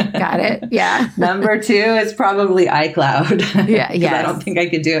 Check. Got it. Yeah. Number two is probably iCloud. Yeah. Yes. I don't think I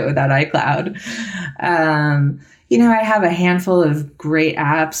could do it without iCloud. I have a handful of great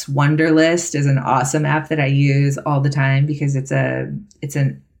apps. Wunderlist is an awesome app that I use all the time because it's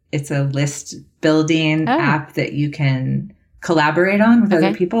a list building app that you can collaborate on with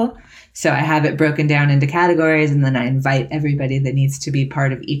other people. So I have it broken down into categories, and then I invite everybody that needs to be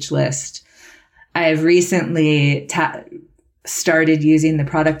part of each list. I've recently started using the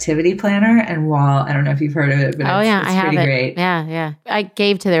productivity planner, and while I don't know if you've heard of it, but it's pretty great. Yeah. I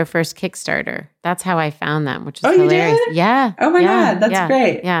gave to their first Kickstarter. That's how I found them, which is hilarious. You did? Yeah. Oh my God, that's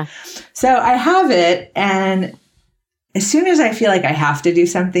great. Yeah. So I have it, and as soon as I feel like I have to do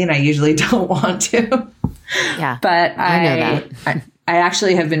something, I usually don't want to. Yeah. But I know that. I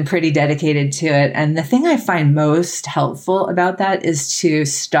actually have been pretty dedicated to it. And the thing I find most helpful about that is to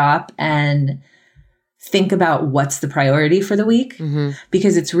stop and think about what's the priority for the week,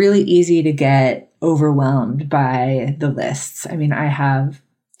 because it's really easy to get overwhelmed by the lists. I mean, I have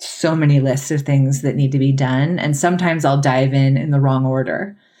so many lists of things that need to be done. And sometimes I'll dive in the wrong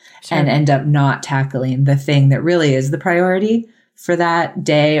order and end up not tackling the thing that really is the priority for that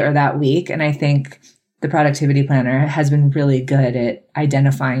day or that week. And I think the productivity planner has been really good at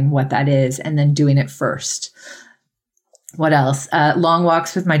identifying what that is and then doing it first. What else? Long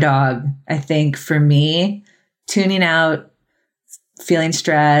walks with my dog. I think for me, tuning out, feeling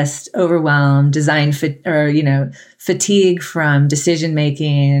stressed, overwhelmed, fatigue from decision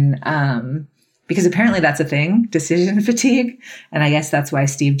making, because apparently that's a thing, decision fatigue. And I guess that's why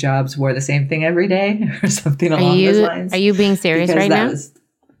Steve Jobs wore the same thing every day or something along those lines. Are you being serious right now?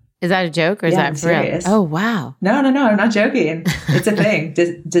 Is that a joke or is that for real? Oh, wow. No, I'm not joking. It's a thing.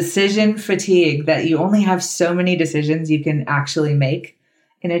 Decision fatigue, that you only have so many decisions you can actually make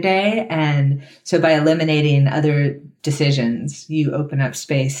in a day. And so by eliminating other decisions, you open up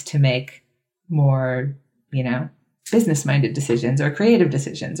space to make more, business-minded decisions or creative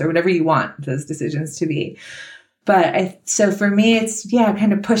decisions or whatever you want those decisions to be. But so for me, it's,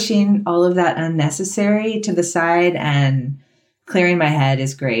 kind of pushing all of that unnecessary to the side, and clearing my head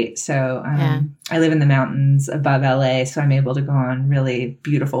is great. So I live in the mountains above LA, so I'm able to go on really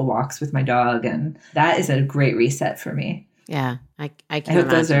beautiful walks with my dog, and that is a great reset for me. Yeah, I can hope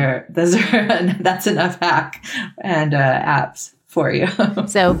imagine. those are that's enough hack and apps for you.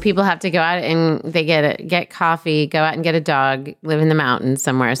 So people have to go out and they get coffee, go out and get a dog, live in the mountains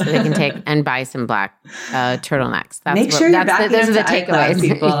somewhere so they can take and buy some black turtlenecks. Make sure you're backing those are the takeaways,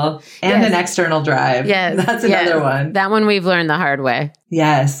 people, and an external drive. Yes, that's another one. That one we've learned the hard way.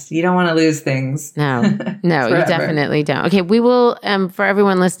 Yes, you don't want to lose things. No, you definitely don't. Okay, we will, for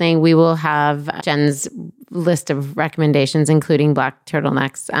everyone listening, we will have Jenn's list of recommendations, including black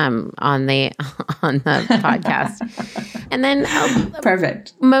turtlenecks, on the podcast. And then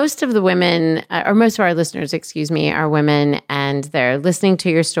perfect. Most of the women, or most of our listeners, are women, and they're listening to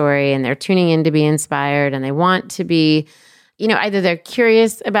your story and they're tuning in to be inspired, and they want to be, either they're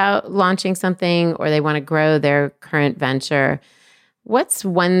curious about launching something or they want to grow their current venture. What's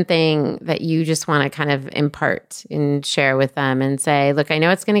one thing that you just want to kind of impart and share with them and say, look, I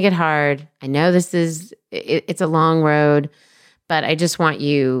know it's going to get hard. I know it's a long road, but I just want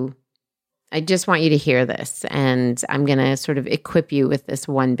you to hear this, and I'm going to sort of equip you with this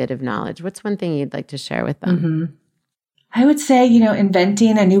one bit of knowledge. What's one thing you'd like to share with them? Mm-hmm. I would say,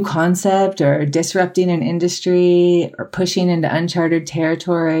 inventing a new concept or disrupting an industry or pushing into uncharted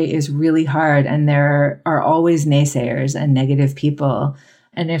territory is really hard. And there are always naysayers and negative people.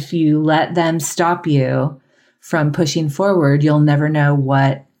 And if you let them stop you from pushing forward, you'll never know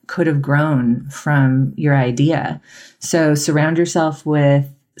what could have grown from your idea. So surround yourself with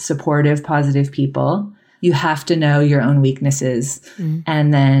supportive, positive people. You have to know your own weaknesses,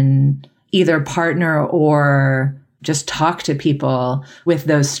 and then either partner or just talk to people with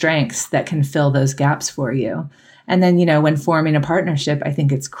those strengths that can fill those gaps for you. And then, when forming a partnership, I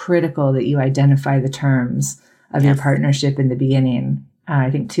think it's critical that you identify the terms of your partnership in the beginning.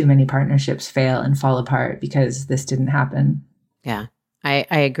 I think too many partnerships fail and fall apart because this didn't happen. Yeah, I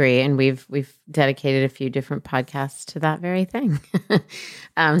agree. And we've dedicated a few different podcasts to that very thing.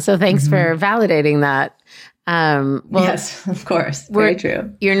 So thanks for validating that. Yes, of course. Very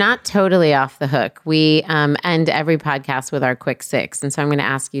true. You're not totally off the hook. We end every podcast with our quick 6. And so I'm going to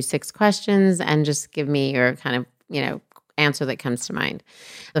ask you 6 questions and just give me your kind of, answer that comes to mind.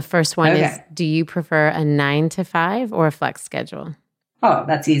 The first one is, do you prefer a 9 to 5 or a flex schedule? Oh,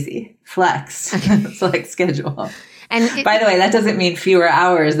 that's easy. Flex. Flex schedule. And by the way, that doesn't mean fewer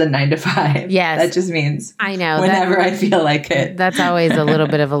hours than 9 to 5. Yes. That just means I know whenever I feel like it. That's always a little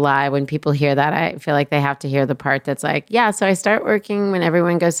bit of a lie. When people hear that, I feel like they have to hear the part that's like, yeah, so I start working when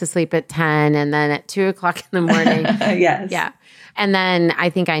everyone goes to sleep at 10 and then at 2 o'clock in the morning. Yes. Yeah. And then I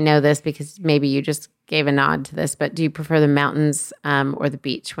think I know this because maybe you just gave a nod to this, but do you prefer the mountains or the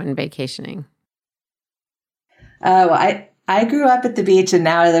beach when vacationing? Well, I grew up at the beach and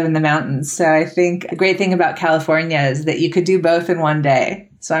now I live in the mountains. So I think the great thing about California is that you could do both in one day.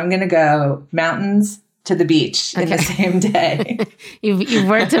 So I'm going to go mountains to the beach in the same day. You've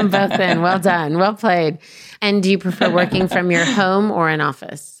worked them both in. Well done. Well played. And do you prefer working from your home or an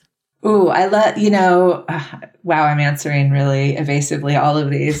office? Ooh, I love, wow, I'm answering really evasively all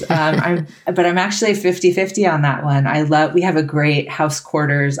of these. But I'm actually 50-50 on that one. We have a great house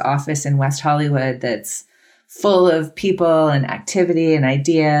quarters office in West Hollywood that's full of people and activity and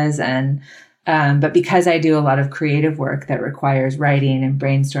ideas. But because I do a lot of creative work that requires writing and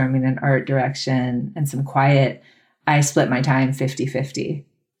brainstorming and art direction and some quiet, I split my time 50-50.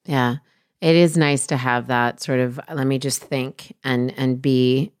 Yeah. It is nice to have that sort of, let me just think and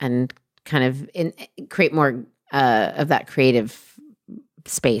be and kind of create more of that creative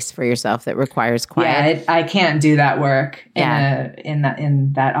space for yourself that requires quiet. Yeah, I can't do that work in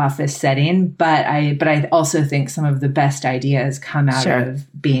that office setting, but I also think some of the best ideas come out of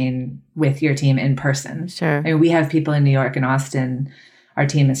being with your team in person. Sure. I mean, we have people in New York and Austin. Our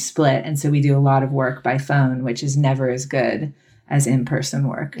team is split, and so we do a lot of work by phone, which is never as good as in-person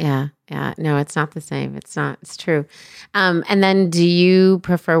work. Yeah. No, it's not the same. It's not. It's true. And then do you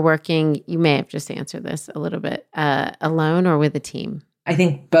prefer working, you may have just answered this a little bit, alone or with a team? I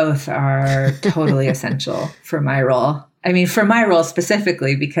think both are totally essential for my role. I mean, for my role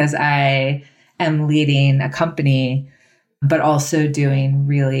specifically, because I am leading a company, but also doing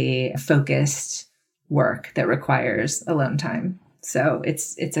really focused work that requires alone time. So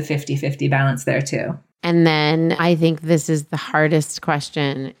it's a 50-50 balance there too. And then I think this is the hardest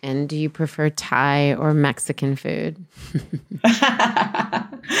question. And do you prefer Thai or Mexican food?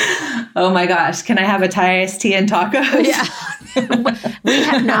 Oh my gosh. Can I have a Thai iced tea and tacos? Yeah. We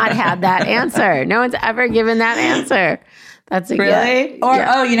have not had that answer. No one's ever given that answer. That's a really?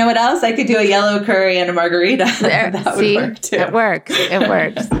 Or, you know what else? I could do a yellow curry and a margarita. That would work too. It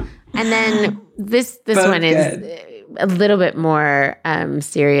works. And then this one is a little bit more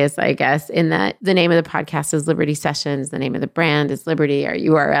serious, I guess, in that the name of the podcast is Liberty Sessions. The name of the brand is Liberty. Our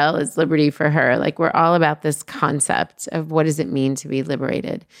URL is Liberty for Her. Like, we're all about this concept of what does it mean to be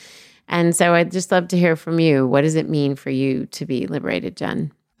liberated. And so I'd just love to hear from you. What does it mean for you to be liberated,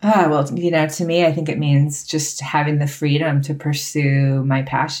 Jenn? Well, to me, I think it means just having the freedom to pursue my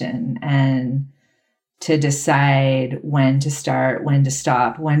passion and to decide when to start, when to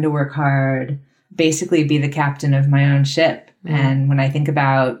stop, when to work hard, basically be the captain of my own ship. Mm. And when I think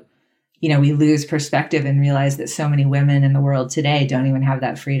about, we lose perspective and realize that so many women in the world today don't even have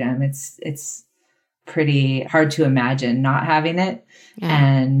that freedom. It's pretty hard to imagine not having it,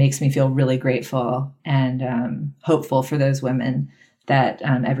 and makes me feel really grateful and hopeful for those women that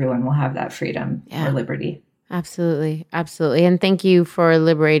everyone will have that freedom or liberty. Absolutely. Absolutely. And thank you for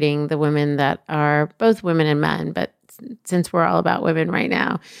liberating the women that are both women and men, but since we're all about women right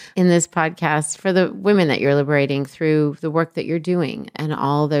now in this podcast, for the women that you're liberating through the work that you're doing and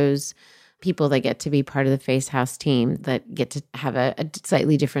all those people that get to be part of the Face House team that get to have a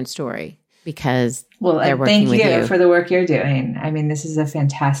slightly different story because they're working with you. Thank you for the work you're doing. I mean, this is a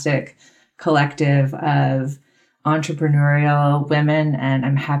fantastic collective of entrepreneurial women, and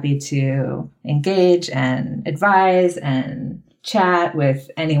I'm happy to engage and advise and chat with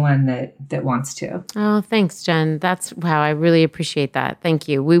anyone that wants to. Oh, thanks, Jenn. Wow. I really appreciate that. Thank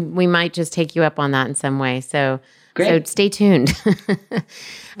you. We might just take you up on that in some way. So, great. So stay tuned.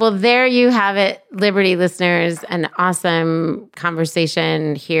 Well, there you have it, Liberty listeners. An awesome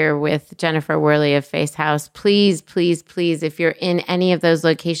conversation here with Jennifer Worley of Face House. Please, please, please, if you're in any of those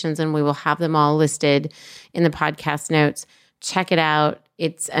locations, and we will have them all listed in the podcast notes, check it out.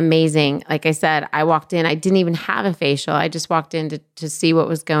 It's amazing. Like I said, I walked in, I didn't even have a facial. I just walked in to see what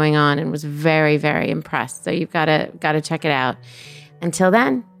was going on and was very, very impressed. So you've got to check it out. Until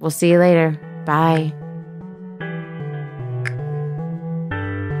then, we'll see you later. Bye.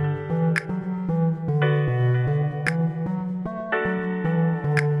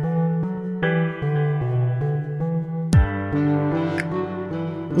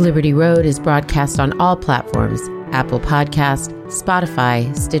 Liberty Road is broadcast on all platforms: Apple Podcasts,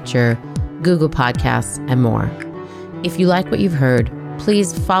 Spotify, Stitcher, Google Podcasts, and more. If you like what you've heard,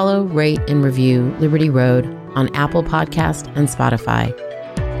 please follow, rate, and review Liberty Road on Apple Podcasts and Spotify.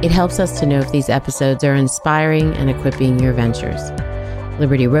 It helps us to know if these episodes are inspiring and equipping your ventures.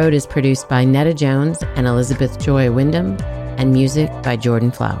 Liberty Road is produced by Netta Jones and Elizabeth Joy Wyndham, and music by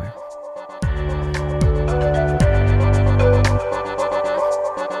Jordan Flower.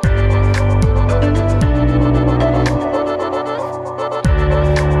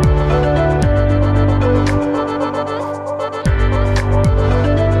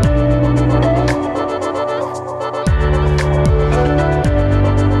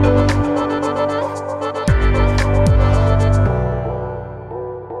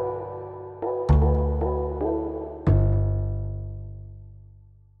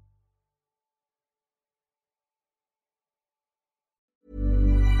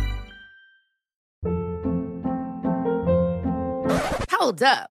 Hold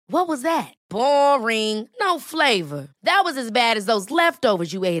up. What was that? Boring. No flavor. That was as bad as those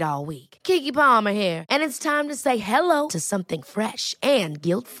leftovers you ate all week. Keke Palmer here. And it's time to say hello to something fresh and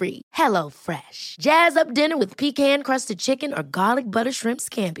guilt-free. Hello Fresh. Jazz up dinner with pecan-crusted chicken or garlic butter shrimp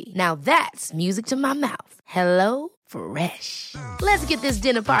scampi. Now that's music to my mouth. Hello Fresh. Let's get this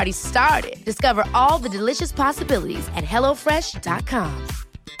dinner party started. Discover all the delicious possibilities at HelloFresh.com.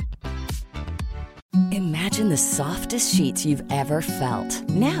 Imagine the softest sheets you've ever felt.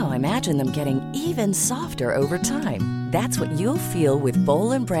 Now imagine them getting even softer over time. That's what you'll feel with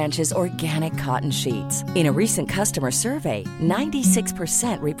Boll & Branch's organic cotton sheets. In a recent customer survey,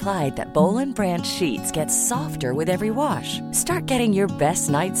 96% replied that Boll & Branch sheets get softer with every wash. Start getting your best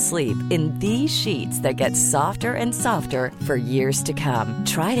night's sleep in these sheets that get softer and softer for years to come.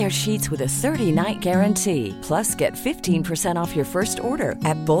 Try their sheets with a 30-night guarantee. Plus, get 15% off your first order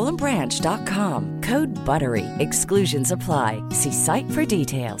at bollandbranch.com. Code BUTTERY. Exclusions apply. See site for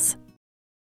details.